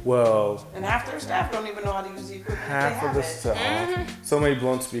 well. And half their staff don't even know how to use the equipment. Half of the stuff. So many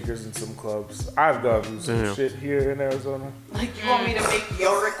blown speakers in some clubs. I've gone through some shit here in Arizona. Like, you want me to make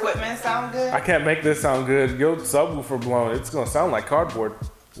your equipment sound good? I can't make this sound good. Your subwoofer blown. It's gonna sound like cardboard.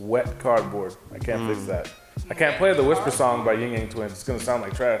 Wet cardboard. I can't fix that. I can't play the Whisper song by Ying Yang Twins. It's gonna sound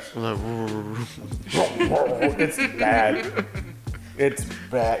like trash. It's bad. It's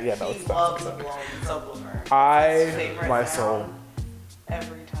bad. Yeah, no, it's He bad. loves a blown subwoofer. His I, favorite my sound soul.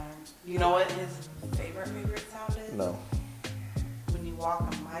 Every time. You know what his favorite sound is? No. When you walk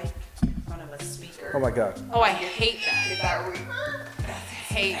a mic in front of a speaker. Oh my god. Oh, I hate that. Get that reverb.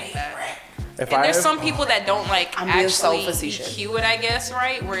 Hate that. If And I there's have- some people that don't like I'm being so actually facetious. EQ it, I guess,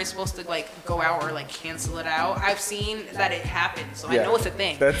 right? Where it's supposed to like go out or like cancel it out. I've seen that it happens, so Yeah. I know it's a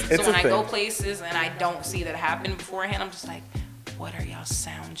thing. It's So when a I go thing. places and I don't see that happen beforehand, I'm just like, what are y'all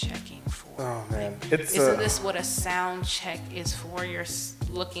sound checking for? Oh man, it's Isn't this what a sound check is for? You're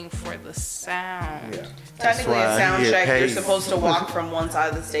looking for the sound. yeah. Technically, why a sound you get check, you're paid. supposed to walk from one side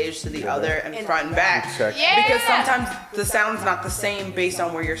of the stage to the other and front and back. Check. Yeah. Because sometimes the sound's not the same based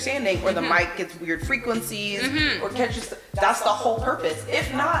on where you're standing, or the mic gets weird frequencies, or catches. That's the whole purpose.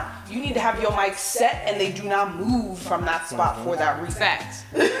 If not, you need to have your mic set and they do not move from that spot for that reason. Facts.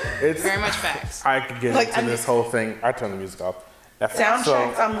 It's Very much facts. I could get Like, into I this whole thing. I turn the music off. Sound So,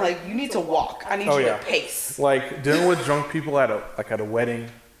 checks, I'm like, you need to walk. I need Oh, you yeah. to pace. like dealing with drunk people at a wedding,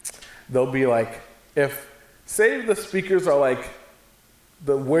 they'll be like, if say the speakers are like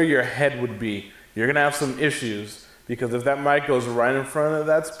the where your head would be, you're gonna have some issues because if that mic goes right in front of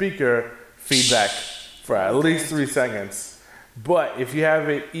that speaker, feedback for at least 3 seconds. But if you have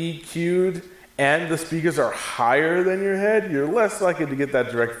it EQ'd and the speakers are higher than your head, you're less likely to get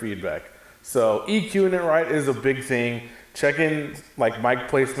that direct feedback. So EQing it right is a big thing. Checking like mic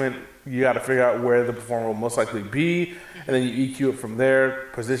placement, you got to figure out where the performer will most likely be, and then you EQ it from there.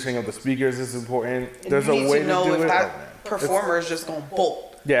 Positioning of the speakers is important. And There's you a need way to to know do if it. that performer is just gonna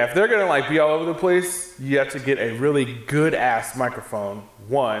bolt. Yeah, if they're gonna like be all over the place, you have to get a really good ass microphone.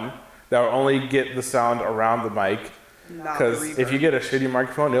 One that will only get the sound around the mic. Not the Because if reverb. you get a shitty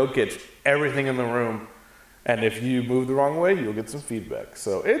microphone, it'll get everything in the room. And if you move the wrong way, you'll get some feedback.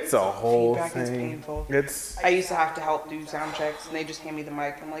 So it's a whole Feedback is thing. painful. It's I used to have to help do sound checks, and they just hand me the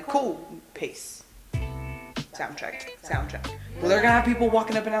mic. I'm like, cool, pace. Sound check, sound check. Well, they're gonna have people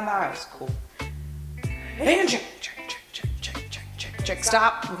walking up and down the aisles. Cool. And check, check.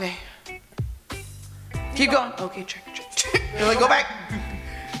 Stop. Okay. Keep going. Okay, check. You're like, go back.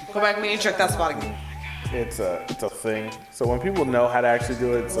 Go back. We need to check that spot again. it's a thing. So when people know how to actually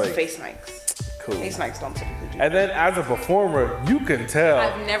do it, it's like Face mics. cool. Face mics don't typically do. And then as a performer, you can tell.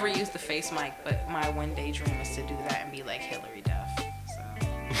 I've never used the face mic, but my one day dream is to do that and be like Hillary Duff.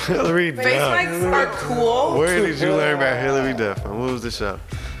 So. Hillary Face Duff. mics are cool. Where did you learn about Hillary Duff? And what was the show?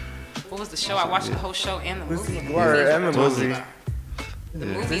 What was the show? I watched the whole show and the movie. Word, and the Was movie. he? The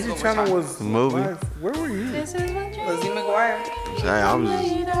movie's Disney what we're Channel talking was Movie? live. Where were you? This is what you Lizzie McGuire. Hey, I was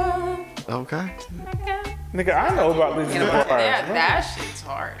just, okay. Nigga, I know about Lizzie McGuire. Yeah, that shit's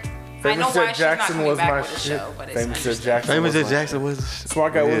hard. I Famous know why Jet she's not Jackson coming was back my with the shit. show, but it's Famous Jet understandable. Jackson. Famous was Jet my Jackson was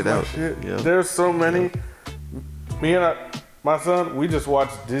Smart guy yeah, was my that- shit. yeah. There's so many. Me and my son, we just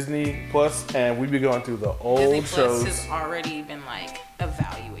watched Disney Plus, and we be going through the old Disney Plus shows. has already been like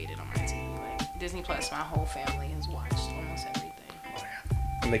evaluated on my TV. Like Disney Plus, my whole family has watched almost everything.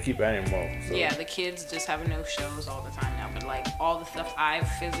 And they keep adding more. So. Yeah, the kids just have new shows all the time now. But like all the stuff I've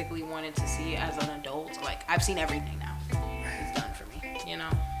physically wanted to see as an adult, like I've seen everything now. It's done for me, you know.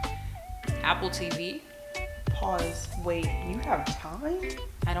 Apple TV. Pause. Wait, you have time?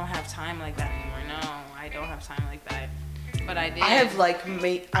 I don't have time like that anymore. No, I don't have time like that. But I did. I have like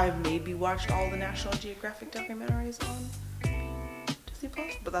I've maybe watched all the National Geographic documentaries on Disney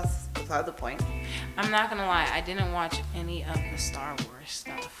Plus, but that's beside the point. I'm not gonna lie. I didn't watch any of the Star Wars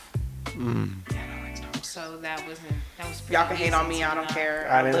stuff. Yeah, I like Star Wars. So that was pretty Y'all can hate easy on me. to I don't know. care.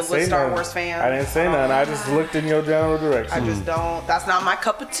 I I didn't live say with Star nothing. Wars fans. I didn't say nothing. I just looked in your general direction. I just don't. That's not my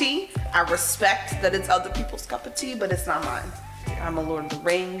cup of tea. I respect that it's other people's cup of tea, but it's not mine. I'm a Lord of the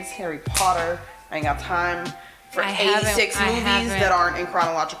Rings, Harry Potter. I ain't got time for I 86 haven't- I movies haven't- that aren't in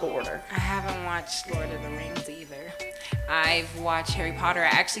chronological order. I haven't watched Lord of the Rings either. I've watched Harry Potter. I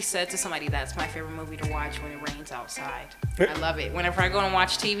actually said to somebody that's my favorite movie to watch when it rains outside. I love it. Whenever I go and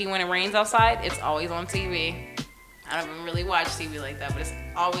watch TV when it rains outside, it's always on TV. I don't even really watch TV like that, but it's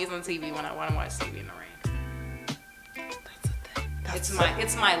always on TV when I want to watch TV in the rain.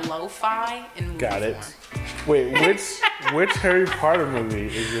 It's my lo-fi in movie Got it. form. Wait, which Harry Potter movie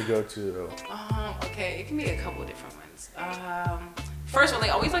is your go-to though? Okay, it can be a couple different ones. First one, they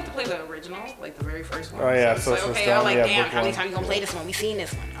always like to play the original, like the very first one. Oh, yeah, so it's Sorcerer's like, okay, Stone, I'm like, yeah, damn, book how many one. times you gonna play this one? We seen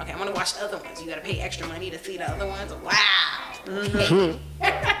this one. Okay, I'm gonna watch the other ones. You gotta pay extra money to see the other ones. Wow. Okay. But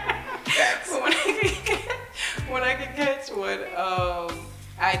when I could catch one,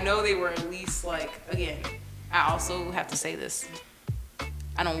 I know they were at least like, again, I also have to say this.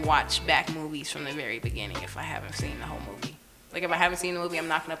 I don't watch back movies from the very beginning if I haven't seen the whole movie. Like if I haven't seen the movie, I'm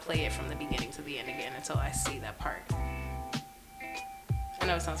not gonna play it from the beginning to the end again until I see that part. I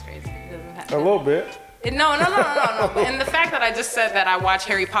know it sounds crazy. It doesn't have A little bit. No. But and the fact that I just said that I watch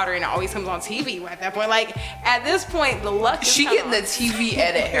Harry Potter and it always comes on TV at that point, like at this point, the luck is She kinda getting the TV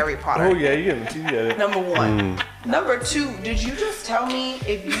edit Harry Potter. Oh yeah, you getting the TV edit. Number one. Number two, did you just tell me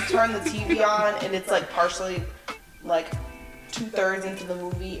if you turn the TV on and it's like partially like 2/3 into the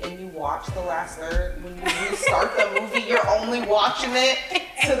movie and you watch the last third, when you restart the movie, you're only watching it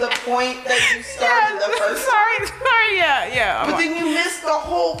to the point that you started the first time? Sorry, yeah. But then you missed the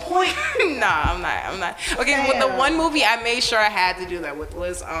whole point. Nah, I'm not. Okay, with the one movie I made sure I had to do that with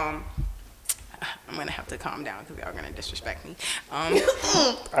was I'm gonna have to calm down because y'all gonna disrespect me. I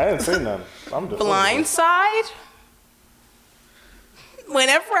didn't say nothing. I'm just Blindside.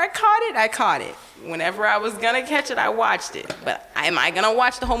 Whenever I caught it. Whenever I was gonna catch it, I watched it. But am I gonna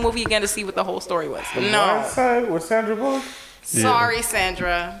watch the whole movie again to see what the whole story was? No. Blindside with Sandra Bullock. Sorry,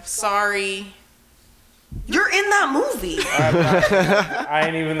 Sandra. Sorry. You're in that movie. I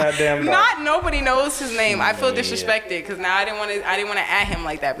ain't even that damn dog. Nobody knows his name. I feel disrespected because now I didn't want to at him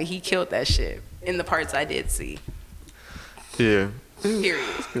like that, but he killed that shit in the parts I did see. Yeah. Period.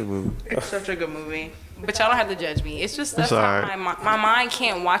 Good movie. It's such a good movie. But y'all don't have to judge me. It's just that's It's how alright. my mind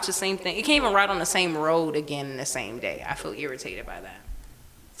can't watch the same thing. It can't even ride on the same road again in the same day. I feel irritated by that.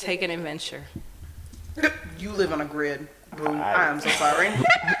 Take an adventure. You live on a grid. Boo. I am so sorry.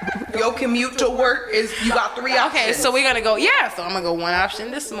 Your commute to work is, you got 3 options. Okay, so we're gonna go. Yeah, so I'm gonna go one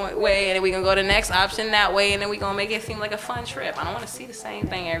option this way, and then we're gonna go the next option that way, and then we're gonna make it seem like a fun trip. I don't want to see the same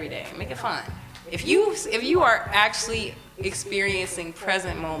thing every day. Make it fun. If you are actually experiencing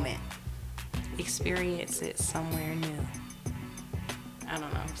present moment, experience it somewhere new. I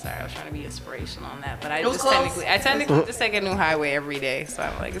don't know. I'm sorry. I was trying to be inspirational on that, but I It was just close. technically just take a new highway every day. So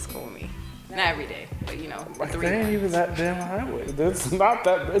I'm like, it's cool with me. Not every day, but you know, There 3 ain't months. even that damn highway. There's not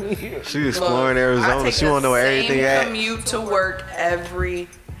that many here. She exploring I Arizona. take She the want to know where same everything at. commute to work every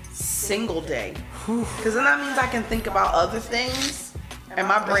single day. Because then that means I can think about other things. And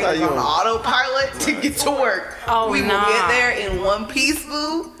my brain how is you on on- autopilot to get to work. Oh, we will nah. get there in one piece,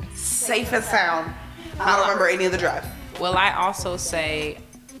 boo. Safe and sound. I don't remember any of the drive. Well, I also songwrite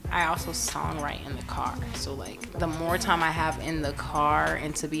in the car. So like the more time I have in the car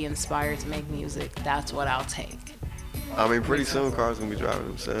and to be inspired to make music, that's what I'll take. I mean, pretty soon cars gonna be driving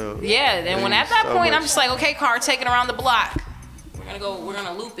themselves. Yeah, then when There's at that so point I'm much. just like, okay, car, take it around the block. We're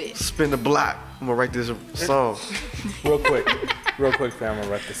gonna loop it. Spin the block. I'm gonna write this song. Real quick, fam. I'm gonna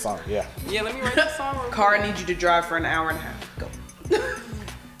write the song. Yeah. Yeah, let me write this song real quick. Car, I need you to drive for an hour and a half. Go.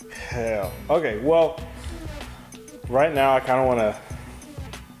 Hell. Okay. Well, right now I kind of want to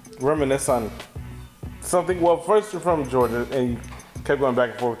reminisce on something. Well, first you're from Georgia, and you kept going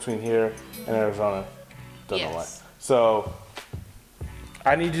back and forth between here and Arizona. Don't know why. Yes. So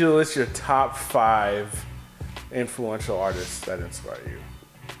I need you to list your top 5 influential artists that inspire you.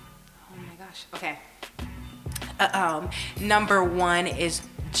 Oh my gosh. Okay. Number 1 is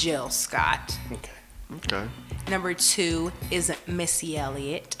Jill Scott. Okay. Okay. Number 2 is Missy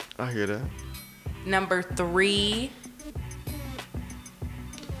Elliott. I hear that. Number 3,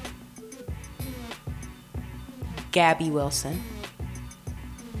 Gabby Wilson.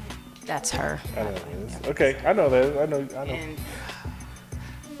 That's her. I know what it is. Okay, I know that. I know. And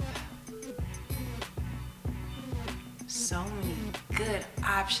so many good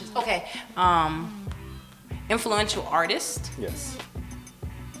options. Okay, influential artist. Yes.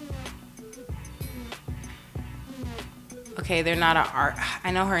 Okay, they're not an art.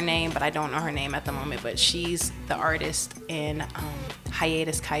 I know her name, but I don't know her name at the moment. But she's the artist in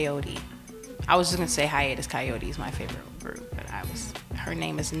Hiatus Coyote. I was just gonna say Hiatus Coyote is my favorite group, but her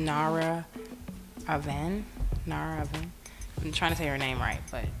name is Nara Aven. Nara Aven. I'm trying to say her name right,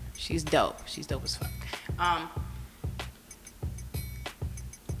 but she's dope. She's dope as fuck.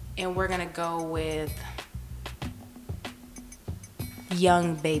 And we're gonna go with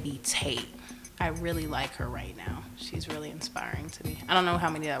Young Baby Tate. I really like her right now. She's really inspiring to me. I don't know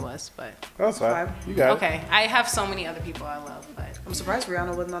how many that was, but That's fine. You got it. okay. I have so many other people I love, but I'm surprised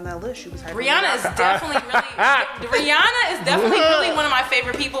Rihanna wasn't on that list. She was hyping Rihanna is definitely really one of my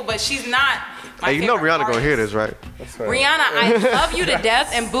favorite people, but she's not my Hey, you know favorite Rihanna gonna hear artist. this, right? That's right. Rihanna, I love you to death,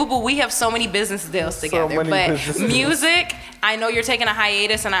 and Boo Boo, we have so many business deals together. many But business deals. music, I know you're taking a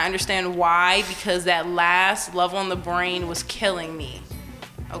hiatus, and I understand why, because that last Love on the Brain was killing me.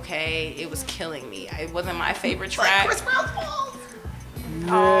 Okay, it was killing me. It wasn't my favorite track. Chris Brown's fault.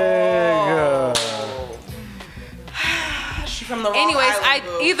 Nigga. She from the wrong Anyways, island,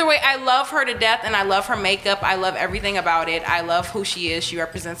 boo. either way, I love her to death, and I love her makeup. I love everything about it. I love who she is. She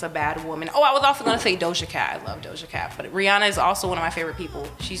represents a bad woman. Oh, I was also gonna say Doja Cat. I love Doja Cat, but Rihanna is also one of my favorite people.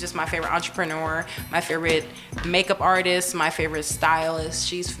 She's just my favorite entrepreneur, my favorite makeup artist, my favorite stylist.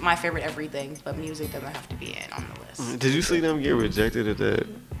 She's my favorite everything, but music doesn't have to be in on the list. Did you see them get rejected at that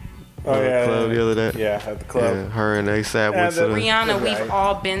Oh yeah. club the other day? Yeah, at the club. Yeah, her and ASAP Yeah, went to the the. Rihanna, Right. we've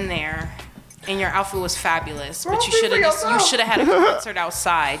all been there. And your outfit was fabulous, but Girl, you speak should for have yourself. had a concert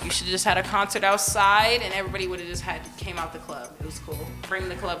outside. You should have just had a concert outside, and everybody would have just came out the club. It was cool. Bring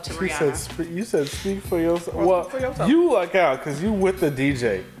the club to You Rihanna. said, you said speak for yourself. Well, Well, speak for yourself. you luck out because you with the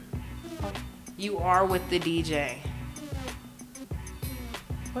DJ. You are with the DJ.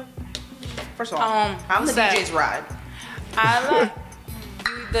 First of all, I'm the what's that? DJ's ride. I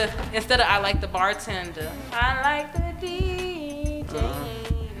like instead of I like the bartender. I like the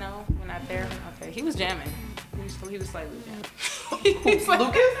DJ. No, we're not there. Okay, he was jamming. He was slightly jamming. He's like-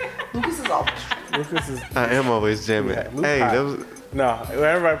 Lucas is always Lucas is I am always jamming. Yeah, Luke Hey, Hot. that was. no.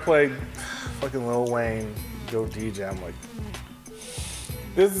 Whenever I play fucking Lil Wayne, go DJ, I'm like,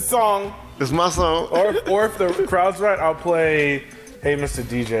 this is a song. It's my song. Or if the crowd's right, I'll play Hey Mr.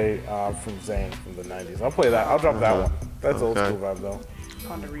 DJ from Zayn from the 90s. I'll play that. I'll drop that one. That's old Okay. school vibe though.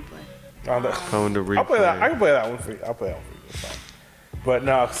 on the replay. On the replay. I'll play that. I can play that one for you. I'll play that one for you. It's fine. But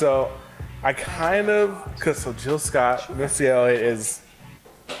no, so I kind of so Jill Scott, Missy Elliott is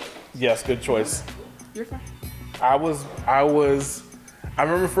yes, good choice. You're fine. I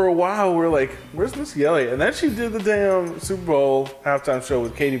remember for a while we were like, where's Missy Elliott? And then she did the damn Super Bowl halftime show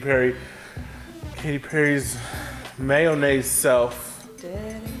with Katy Perry. Katy Perry's mayonnaise self.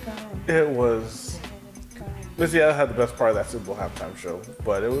 It was Missy Elliott had the best part of that Super Bowl halftime show,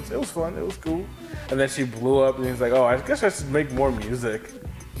 but it was fun. It was cool. And then she blew up, and he's like, "Oh, I guess I should make more music."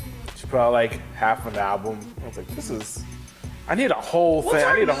 She put out like half an album. I was like, I need a whole What's thing.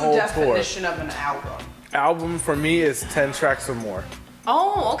 our I need a new whole tour. definition of an album? Album for me is 10 tracks or more.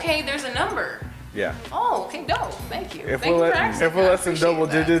 Oh, okay. There's a number. Yeah. Oh, okay. Dope. Thank you. If Thank we're you for asking. if we're I less than appreciate double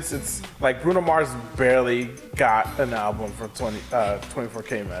that. digits, it's like Bruno Mars barely got an album for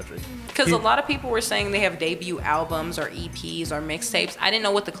 24K Magic. Because a lot of people were saying they have debut albums or EPs or mixtapes. I didn't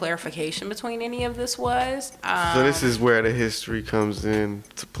know what the clarification between any of this was. So this is where the history comes in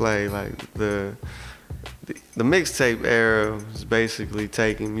to play. Like the mixtape era is basically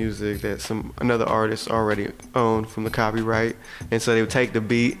taking music that another artist already owned from the copyright, and so they would take the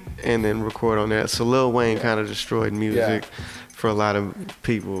beat and then record on that. So Lil Wayne kind of destroyed music for a lot of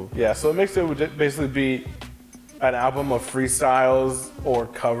people. Yeah, so a mixtape would just basically be an album of freestyles or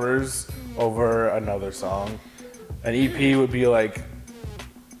covers over another song. An EP would be like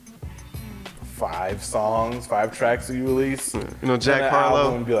 5 songs, 5 tracks that you release. You know Jack And an album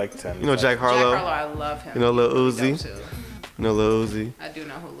Harlow. would be like 10. You know Jack Jack Harlow. Harlow, I love him. You know Lil He's dope Uzi. too. You know Lil Uzi. I do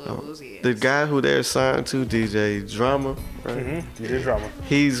know who Lil Uzi is. The guy who they're signed to, DJ Drama, right? You did drama.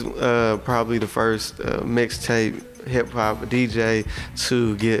 He's probably the first mixtape hip hop DJ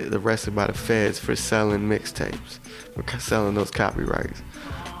to get arrested by the feds for selling mixtapes, for selling those copyrights.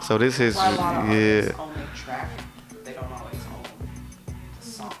 So this is Why a lot of yeah, artists only track, but they don't always own the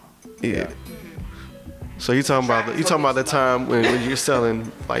song. yeah. So you talking about the time when you're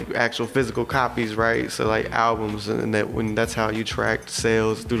selling like actual physical copies, right? So like albums, and that's how you tracked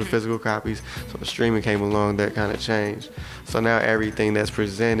sales through the physical copies. So the streaming came along, that kind of changed. So now everything that's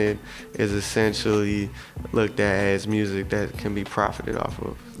presented is essentially looked at as music that can be profited off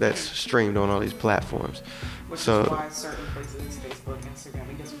of. That's streamed on all these platforms. Which So- is why certain places, Facebook,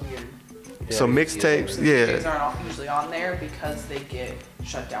 Instagram, it gets weird. So mixtapes, yeah. DJs aren't usually on there because they get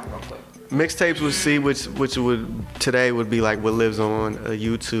shut down real quick. Mixtapes would see which would today would be like what lives on a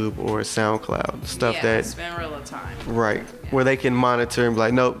YouTube or a SoundCloud stuff Yeah, that spend real time. right where they can monitor and be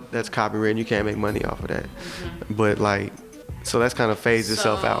like, nope, that's copyright. You can't make money off of that. But like, so that's kind of phased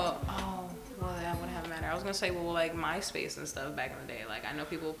itself out. Oh, well, that wouldn't have matter. I was gonna say, well, like MySpace and stuff back in the day. Like, I know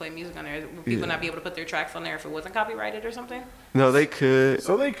people would play music on there. Would people Yeah. not be able to put their tracks on there if it wasn't copyrighted or something? No, they could.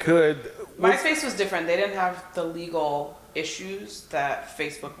 So they could. MySpace was different. They didn't have the legal issues that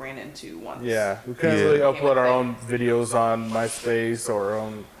Facebook ran into once. Yeah, we couldn't Yeah. really upload our own videos on MySpace or our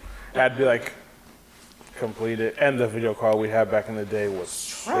own. It had to be like completed, and the video call we had back in the day was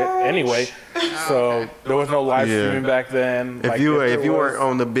shit anyway. So there was no live Yeah. streaming back then. If Like, you there weren't was-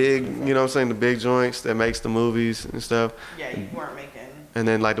 on the big, you know what I'm saying, the big joints that makes the movies and stuff, Yeah, you weren't making. and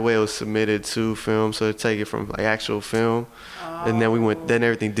then like the way it was submitted to film, so to take it from like actual film, and then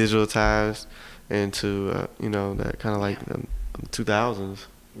everything digitalized into you know, that kind of like the 2000s.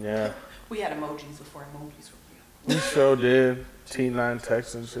 yeah, We had emojis before emojis were real. we sure did. T9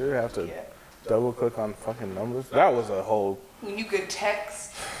 text and shit. Have to Yeah. double click on fucking numbers. That was a whole When you could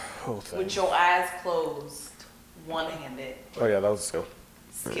text thing. with your eyes closed, one-handed Oh yeah, that was a skill.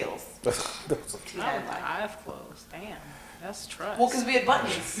 skills. That was a- We had like, Eyes closed. Damn, that's trust. well, because we had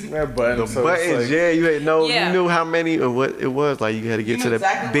buttons. yeah, buttons. The so it's buttons, like- yeah, you had Yeah. you knew how many or what it was. Like you had to You get knew to the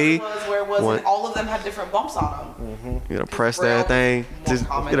exactly B. what it was, where it was, one- and all of them had different bumps on them. You gotta press Braille, that thing. more Just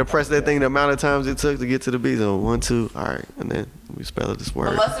common. you gotta press that thing the amount of times it took to get to the B zone. 1, 2, all right, and then we spell this word.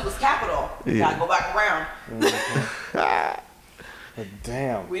 Unless it was capital. You Yeah. gotta go back around. But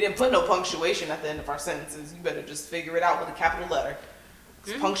damn. We didn't put no punctuation at the end of our sentences. You better just figure it out with a capital letter.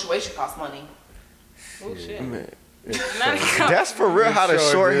 'Cause punctuation costs money. Oh shit. Man. Not- That's for real. How the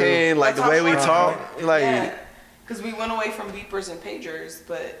Sure shorthand, like the That's way how we shorthand- talk, like Yeah. Because we went away from beepers and pagers,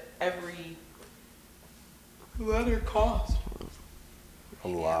 but every letter cost. A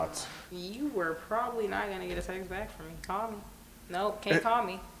lot. You were probably not gonna get a text back from me. Call me. Nope, can't call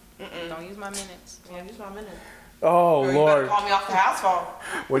me. Don't use my minutes. Yeah, just my minute. Oh Or you better Lord. call me off the house phone.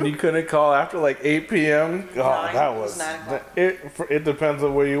 When you couldn't call after like 8 p.m. Oh, Nine. that It was was 9 o'clock. it depends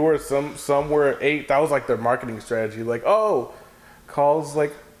on where you were. Some were at 8. That was like their marketing strategy. Like, oh, calls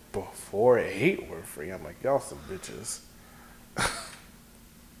like before 8 were free. I'm like, y'all some bitches.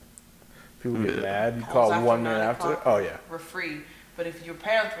 People get mad. You Calls call after 1 minute 9 after. o'clock Oh yeah. Were free. But if your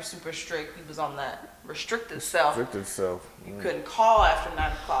parents were super strict, he was on that restricted cell. Restricted self. You couldn't call after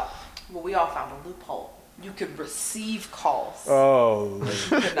 9 o'clock. Well, we all found a loophole. You could receive calls. Oh, You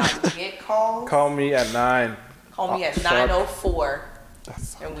could not get calls. call me at 9. Call me at Sharp. 9:04,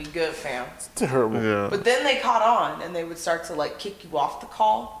 That's and we good, fam. terrible. yeah. But then they caught on, and they would start to like kick you off the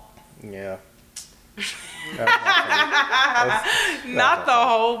call. Yeah. That's Not the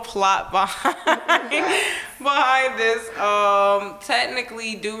whole plot behind this.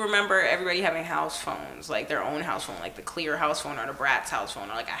 Technically, do remember everybody having house phones, like their own house phone, like the Clear house phone or the Bratz house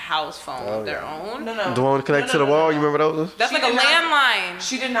phone, or like a house phone of their own. No. The one connected to the wall. You remember those? That's She like a did not- landline.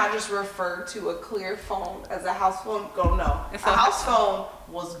 She did not just refer to a clear phone as a house phone. Go no. It's A a- house phone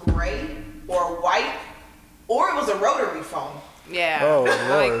was gray or white, or it was a rotary phone, Yeah. Oh,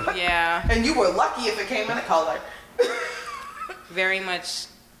 Like, Lord. yeah. and you were lucky if it came in a color. Very much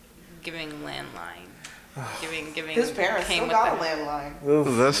giving landline. Giving. His parents came still with got a the landline. Oof,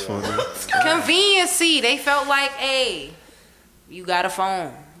 That's yeah. funny. conveniency. They felt like, hey, you got a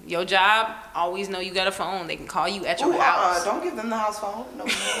phone. Your job, always know you got a phone. They can call you at your Ooh, house. don't give them the house phone. No,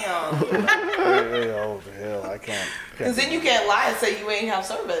 ma'am. Hey, oh the hell, I can't. Because then you can't lie and say you ain't have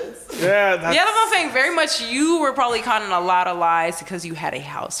service. Yeah, that's, Yeah, that's what I'm saying. Very much you were probably caught in a lot of lies because you had a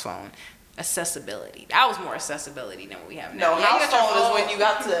house phone. Accessibility. That was more accessibility than what we have now. No, Yeah, you house got your phone is when you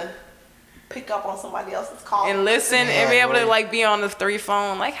got to pick up on somebody else's call. and listen and be able to like be on the 3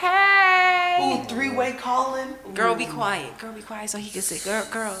 phone like, hey, Ooh, three-way calling. girl, be quiet. Girl, be quiet so he can say,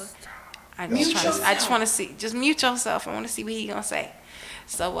 girl. I Mute just want to see. Just mute yourself. I want to see what he gonna say.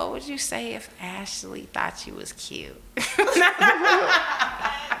 So what would you say if Ashley thought you was cute?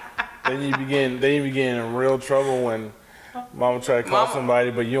 then you begin in real trouble when mama tried to call Mama-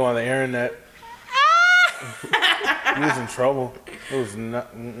 somebody, but you on the internet. You was in trouble. It was not.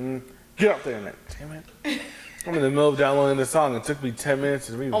 Get off the internet. Damn it. I'm in the middle of downloading the song. It took me 10 minutes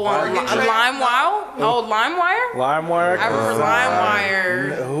to read. Oh, LimeWire? Oh, LimeWire? LimeWire. I remember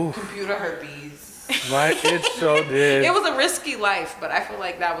LimeWire. Ooh, Computer herpes. it so did. It was a risky life, but I feel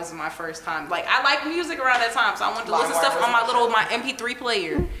like that was my first time. Like, I liked music around that time, so I wanted to listen to stuff on my MP3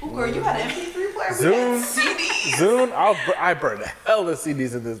 player. Ooh, girl, you had an MP3 player? Zune. CDs. Zune, I burned the hell of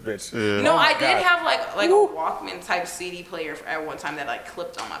CDs in this bitch. You know, Oh my I did God. have like a Walkman type CD player at one time that like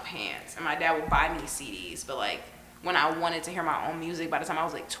clipped on my pants, and my dad would buy me CDs. But like when I wanted to hear my own music, by the time I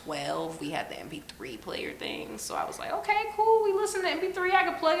was like 12, we had the MP3 player thing. So I was like, okay, cool. We listen to MP3. I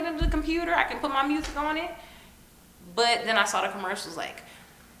can plug it into the computer. I can put my music on it. But then I saw the commercials like,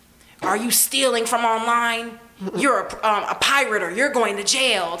 "Are you stealing from online? You're a pirate, or you're going to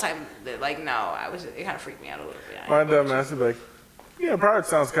jail." Type. Like, no, it kind of freaked me out a little bit. My dumb ass would be like, yeah, pirate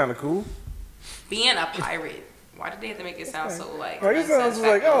sounds kind of cool. Being a pirate. Why did they have to make it sound so like? Like, it sounds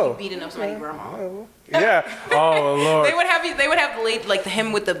like, oh, beating up somebody's grandma. Yeah. Oh Lord. They would have the lady, like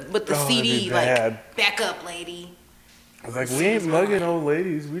him with the that'd CD, be like bad. back up, lady. I was like, we ain't mugging old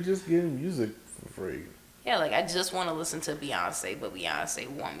ladies. We just getting music for free. Yeah, like I just want to listen to Beyonce, but Beyonce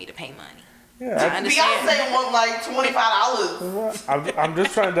want me to pay money. I Yeah. understand. Beyonce want like $25. I'm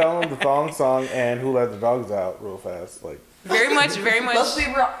just trying to download the thong song and Who Let the Dogs Out real fast. Like, Very much. Let's be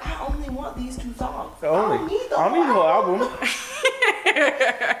real. I only want these 2 songs. I only. don't need the I don't need the whole album.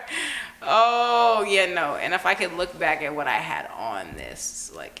 Oh yeah, no. And if I could look back at what I had on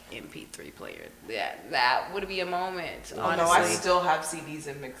this like MP3 player, that would be a moment. Oh, Honestly. no, I still have CDs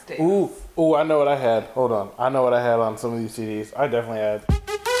and mixtapes. Ooh, I know what I had. Hold on. I know what I had on some of these CDs. I definitely had.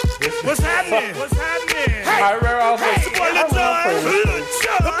 What's happening? What's happening? I remember I was like, Well, I'm gonna play this.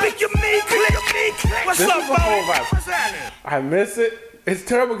 What's This up, is the whole buddy? vibe. What's happening? I miss it. It's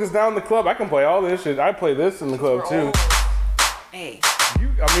terrible because now in the club I can play all this shit. I play this in the club too. Hey, You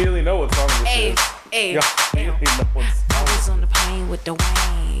immediately know what song this hey, is. hey. You immediately know what song. I was on the plane with the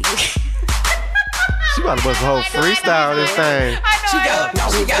Wayne. She about to bust a whole freestyle this thing. She got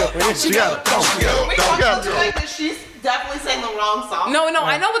it. She got it. We talked about that she's definitely sang the wrong song. No,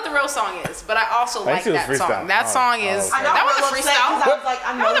 I know what the real song is, but I also like see it was that freestyle. song. That Oh, song is okay. that was a I freestyle. was like,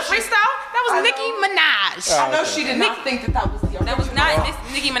 I That know was a freestyle. That was I Nicki know. Minaj. I know she did not think that was the original. That was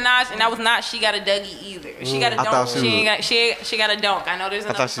not Nicki Minaj, and that was not She Got a Dougie either. She got a I thought donk. she She ain't got she got a donk. I know there's I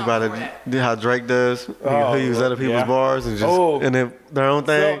another thought she song about for to that. did how Drake does. Oh, He use other people's yeah. bars and just Oh. and then their own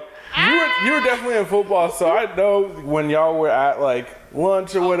thing. So, you were definitely in football, so I know when y'all were at like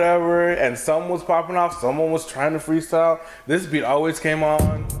lunch or whatever, and someone was popping off, someone was trying to freestyle. This beat always came on.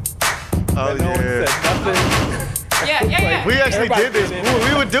 Oh No one yeah. said nothing. Yeah. We actually Everybody did this. did it.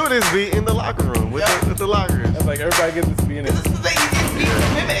 We would do this beat in the locker room with the lockers. It's like everybody gets this beat in it. This is the easiest beat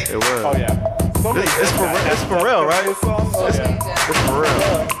to mimic. It was. Oh yeah. It's for real, right? This song? Oh yeah. It's for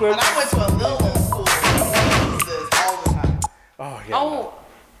real. And I went to a little school. We used this all the time. Oh yeah. Oh,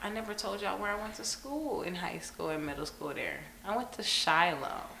 I never told y'all where I went to school in high school and middle school there. I went to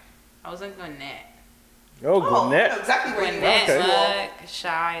Shiloh. I was in Gwinnett. Oh, Oh, I know Gwinnett. exactly where you Gwinnett, went to school. look,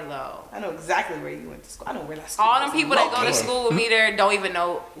 Shiloh. I know exactly where you went to school. I know where that school All was them people that go to located. school with me there don't even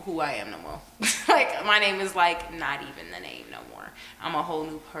know who I am no more. Like, my name is like not even the name no more. I'm a whole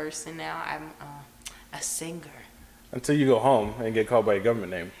new person now. I'm a singer. Until you go home and get called by a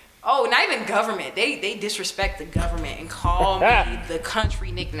government name. Oh, not even government. They disrespect the government and call me the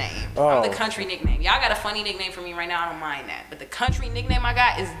country nickname. I'm Oh. the country nickname. Y'all got a funny nickname for me right now. I don't mind that. But the country nickname I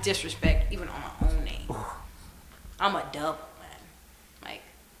got is disrespect even on my own name. I'm a double, man. Like,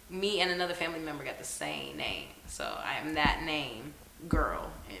 me and another family member got the same name. So I am that name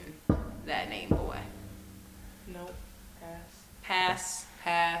girl and that name boy. Nope. Pass.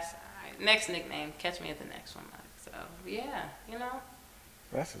 Pass. All right, next nickname. Catch me at the next one. So, yeah, you know.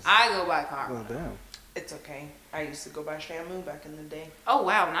 That's just. I go by Carl. Oh damn. It's okay. I used to go by Shamu back in the day. Oh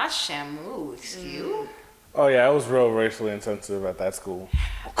wow, not Shamu, excuse. Oh yeah, I was real racially insensitive at that school.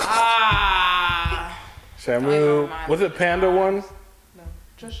 Ah. Don't even Shamu. remind Was me it of Panda times. one? No,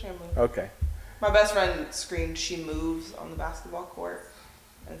 just Shamu. Okay. My best friend screamed "She moves" on the basketball court,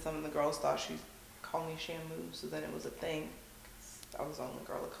 and some of the girls thought she called me Shamu, so then it was a thing. I was the only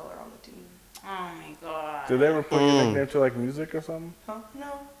girl of color on the team. Oh my god. Did they ever put your nickname to like music or something? Huh?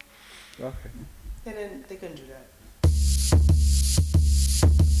 No, Okay. they didn't. They couldn't do that.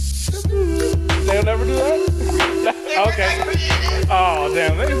 They'll never do that? Okay. Oh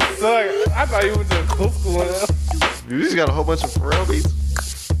damn, they suck. I thought you went to a cool school. You just got a whole bunch of Pharrell beats.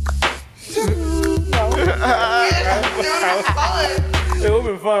 It would have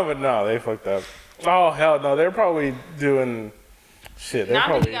been fun, but no, they fucked up. Oh hell no, they're probably doing shit. They're Now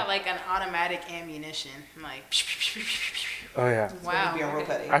we probably got like an automatic ammunition, like Oh yeah. Wow. Being real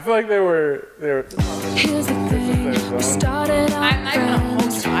petty. I feel like they were. Here's the thing, we started out I'm not even gonna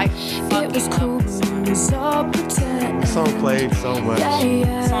hold you. I it was fucking cool, love this song. it was all pretend. The song played so much. Yeah, This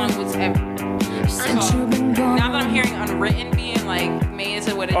yeah. song was everything. Since you've been gone, Now that I'm hearing Unwritten being like made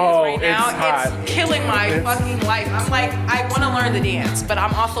to what it is Oh, right now, it's hot. it's killing my fucking life. I'm like, I want to learn the dance, but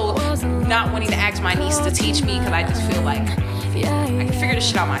I'm also not wanting to ask my niece to teach me because I just feel like yeah, I can figure this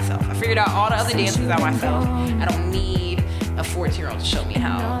shit out myself. I figured out all the other dances out myself. I don't need a 14-year-old to show me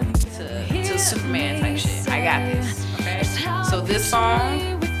how to Superman type shit. I got this, okay? So this song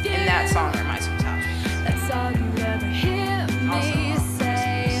and that song are my two top. that's all you ever hear me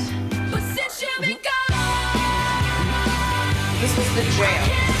say. But since you've been gone, This was the jam.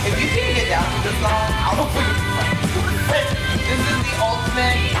 If you can't get down to this song, I don't think this is the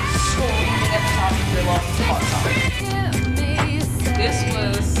ultimate screaming at the top of your lungs hot song. hear me say. This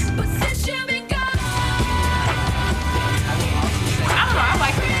was, But since you've been gone, I don't know, I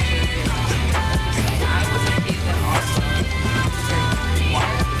like the one shit. I was a kid that also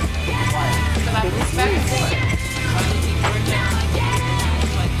because I moved back and forth. I moved to Georgia.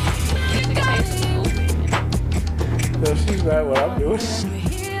 Like, music taste is open. So she's not what I'm doing.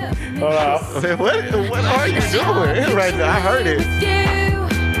 Hold on. Man, what are you doing right now? I heard it. you,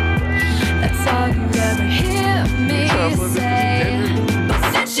 that's all you ever hear me Trying to put this say. together. But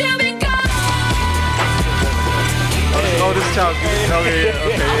since you've been gone, Oh, this child. Okay, yeah,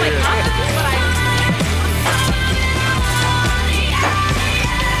 okay, I'm like, yeah. not the but I.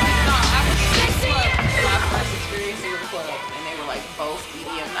 No, I was in the club. My first experience in the club, and they were like both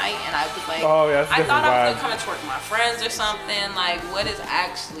EDM night, and I was like, Oh, yeah, that's a I thought different I was vibe. gonna come to work with my friends or something. Like, what is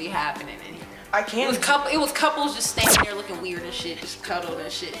actually happening in here? I It can't. was couples just standing there looking weird and shit, just cuddled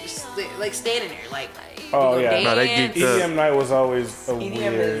and shit, just like standing there, like. Oh, we gonna yeah. No, they dance. geeked up. EDM night was always a EDM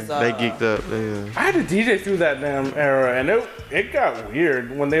weird. is. They geeked up. Yeah. I had to DJ through that damn era, and it got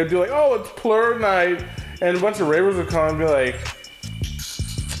weird when they would do like, oh, it's Plur night, and a bunch of ravers would come and be like,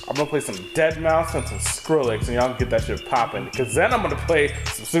 I'm gonna play some Deadmau5 and some Skrillex, and y'all can get that shit popping. Because then I'm gonna play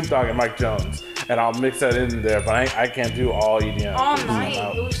some Snoop Dogg and Mike Jones, and I'll mix that in there. But I can't do all EDM. All because I'm night,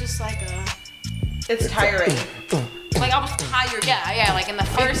 out. it was just like a. It's tiring. Like I was tired, yeah. Like in the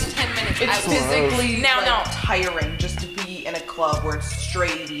first 10 minutes, It's I was physically now. tiring just to be in a club where it's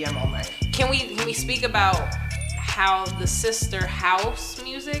straight EDM all night. Can we speak about how the sister house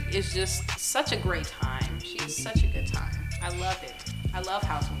music is just such a great time? She's such a good time. I love it. I love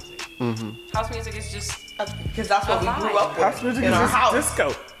house music. Mm-hmm. House music is just Because that's what we grew up with House music in is our just house.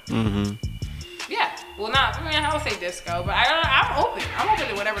 disco. yeah. Well, not I mean I would say disco, but I'm open. I'm open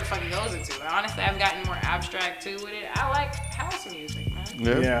to whatever the fuck it goes into. And honestly, I've gotten more abstract too with it. I like house music, man.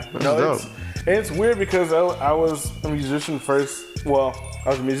 Yeah, That's no, dope. it's weird because I was a musician first. Well, I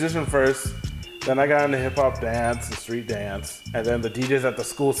was a musician first. Then I got into hip hop dance and street dance, and then the DJs at the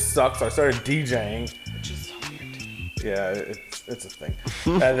school sucked, so I started DJing. Which is so weird. Yeah, it's a thing.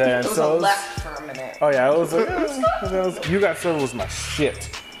 And then It was so a left for a minute. oh yeah, it was like You Got Served was my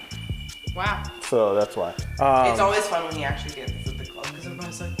shit. Wow. So that's why. It's always fun when he actually gets to the club because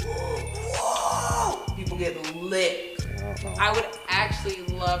everybody's like, whoa! People get lit. I would actually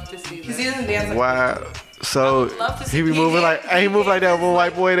love to see Because he this. doesn't dance like Wow. So would love to see he be moving like he moved like that one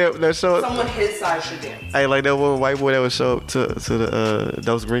white boy that showed. someone his size should dance. Hey, like that one white boy that would show up to the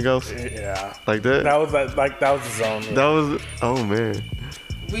those gringos Yeah, like that. that was like that was the zone. That was man,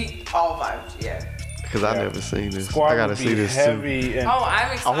 We all vibed, yeah. because I never seen this. Squad I gotta would be see this too. heavy and Oh,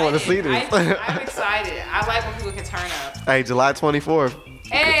 I'm excited. wanna see this. I'm excited. I like when people can turn up. Hey, July 24th,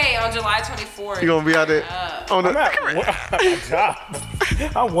 Hey, on July 24th. you gonna be out there on I'm the. at a job.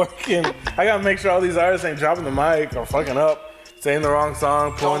 I'm working. I gotta make sure all these artists ain't dropping the mic or fucking up, saying the wrong song,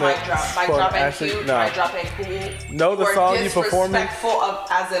 Don't pulling mic it. drop. Mic pulling drop ain't Ashley- cute. No. Mic drop ain't cool. Know the Or song you performing. disrespectful of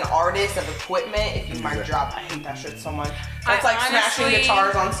as an artist of equipment if you mic drop. I hate that shit so much. That's like smashing honestly-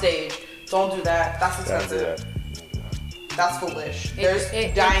 guitars on stage. Don't do that. That's Don't do expensive. that. That's foolish. It- There's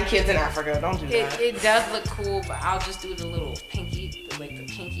it- dying kids in Africa. Don't do that. It does look cool, but I'll just do the little pinky, like the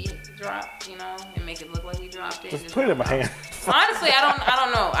pinky drop, you know, and make it look like we dropped it. Just put it in my hand. Honestly, I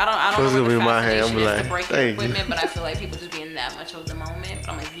don't know. I don't It's know gonna what be the in my hand. fascination I'm is like, to breaking thank you. equipment, but I feel like people just being that much of the moment. But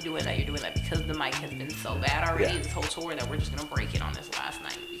I'm like, if you're doing that because the mic has been so bad already, Yeah. this whole tour, that we're just gonna break it on this last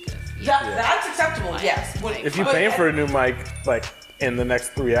night because That's acceptable. Yes. If you're paying for a new mic, like in the next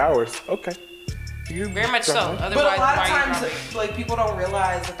 3 hours, okay. You very much so. drop it. Otherwise, But a lot of why are you times, dropping? like people don't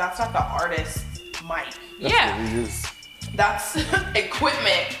realize that that's not the artist's mic. Yeah. We use. That's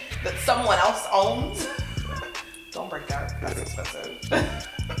equipment that someone else owns. Don't break that. That's expensive.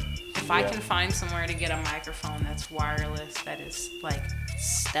 If I can find somewhere to get a microphone that's wireless, that is like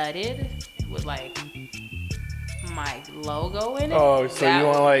studded with like my logo in it. Oh, so that you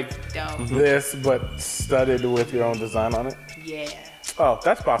want would like be dope. this, but studded with your own design on it? Yeah. Oh,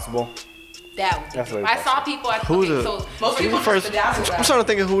 that's possible. That would be That's dope. very I saw people at Who okay, the- so Most people first, just bedazzle I'm that. trying to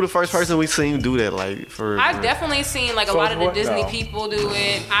think of who the first person we seen do that. Like for I've definitely seen like a So lot of the what Disney now? people do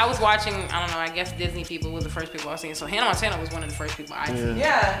it. I was watching, I don't know, I guess Disney people was the first people I've seen. So Hannah Montana was one of the first people I seen.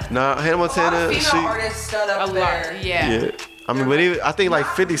 Yeah. Nah, Hannah A lot of Montana. female artists stood A up lot, there. yeah. Yeah. I mean, but even, I think like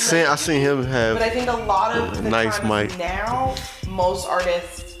 50 Cent. I seen him have. But I think a lot of the Nice times mic. now, most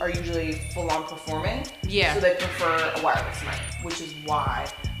artists are usually full on performing. Yeah. So they prefer a wireless mic, which is why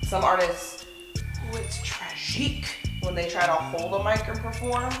some artists, it's tragic when they try to hold a mic and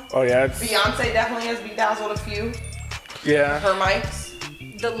perform. Oh yeah, it's, Beyonce definitely has bedazzled a few yeah. her mics.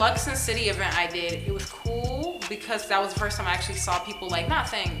 The Luxon City event I did, it was cool because that was the first time I actually saw people like, not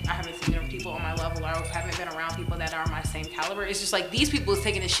saying I haven't seen people on my level or I haven't been around people that are my same caliber. It's just like these people is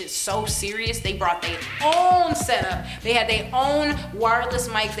taking this shit so serious. They brought their own setup. They had their own wireless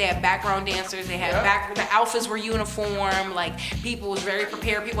mics. They had background dancers. They had the outfits were uniform. Like people was very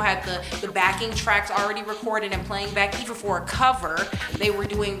prepared. People had the backing tracks already recorded and playing back even for a cover. They were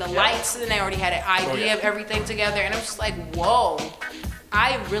doing the lights and they already had an idea of everything together. And I'm just like, whoa.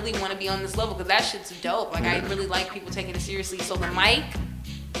 I really want to be on this level because that shit's dope. Like I really like people taking it seriously. So the mic,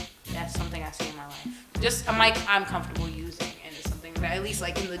 that's something I see in my life. Just a mic I'm comfortable using, and it's something that at least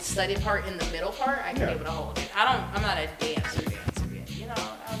like in the studded part, in the middle part, I can be able to hold it. I'm not a dancer yet. You know,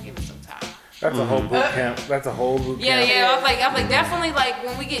 I'll give it some time. That's a whole boot camp. That's a whole boot Yeah, camp. yeah. I was like definitely like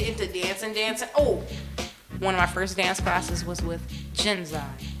when we get into dancing. Oh, one of my first dance classes was with Genzai.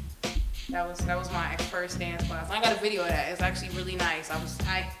 That was my first dance class. I got a video of that. It's actually really nice.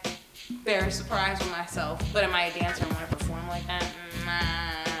 I very surprised with myself. But am I a dancer and want to perform like that?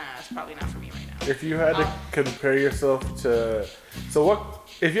 Nah, it's probably not for me right now. If you had to compare yourself to,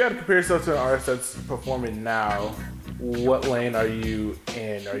 if you had to compare yourself to an artist that's performing now, what lane are you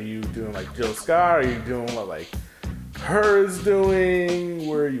in? Are you doing like Jill Scott? Are you doing what like her is doing?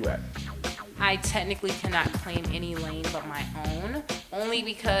 Where are you at? I technically cannot claim any lane but my own, only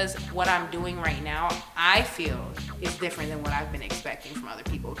because what I'm doing right now, I feel is different than what I've been expecting from other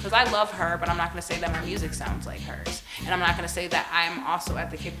people. Because I love her, but I'm not gonna say that my music sounds like hers. And I'm not gonna say that I'm also at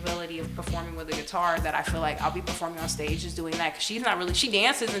the capability of performing with a guitar, that I feel like I'll be performing on stage just doing that. Because she's not really, she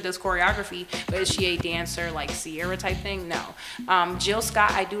dances and does choreography, but is she a dancer like Sierra type thing? No. Jill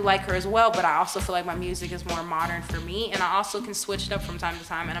Scott, I do like her as well, but I also feel like my music is more modern for me. And I also can switch it up from time to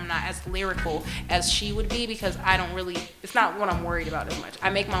time, and I'm not as lyrical as she would be because I don't really, it's not what I'm worried about as much. I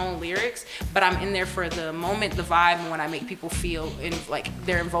make my own lyrics, but I'm in there for the moment, the vibe, and when I make people feel in like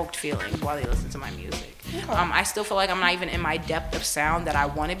their invoked feelings while they listen to my music. I still feel like I'm not even in my depth of sound that I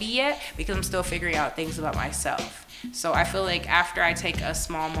want to be yet because I'm still figuring out things about myself. So I feel like after I take a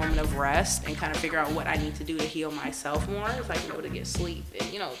small moment of rest and kind of figure out what I need to do to heal myself more, if I can be able to get sleep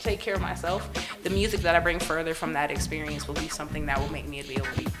and, you know, take care of myself, the music that I bring further from that experience will be something that will make me be able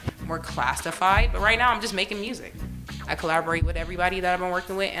to be more classified. But right now I'm just making music. I collaborate with everybody that I've been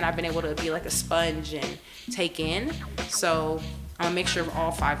working with, and I've been able to be like a sponge and take in. So I'm a mixture of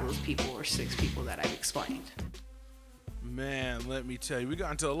all 5 of those people or 6 people that I've explained. Man, let me tell you, we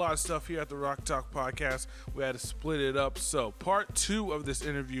got into a lot of stuff here at the Rock Talk Podcast. We had to split it up. So part 2 of this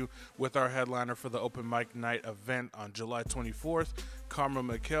interview with our headliner for the Open Mic Night event on July 24th, Karma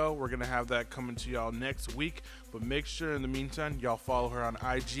McKell. We're going to have that coming to y'all next week. But make sure in the meantime, y'all follow her on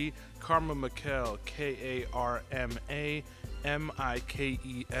IG, Karma McKell,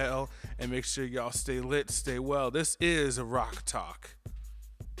 KarmaMikel. And make sure y'all stay lit, stay well. This is Rock Talk.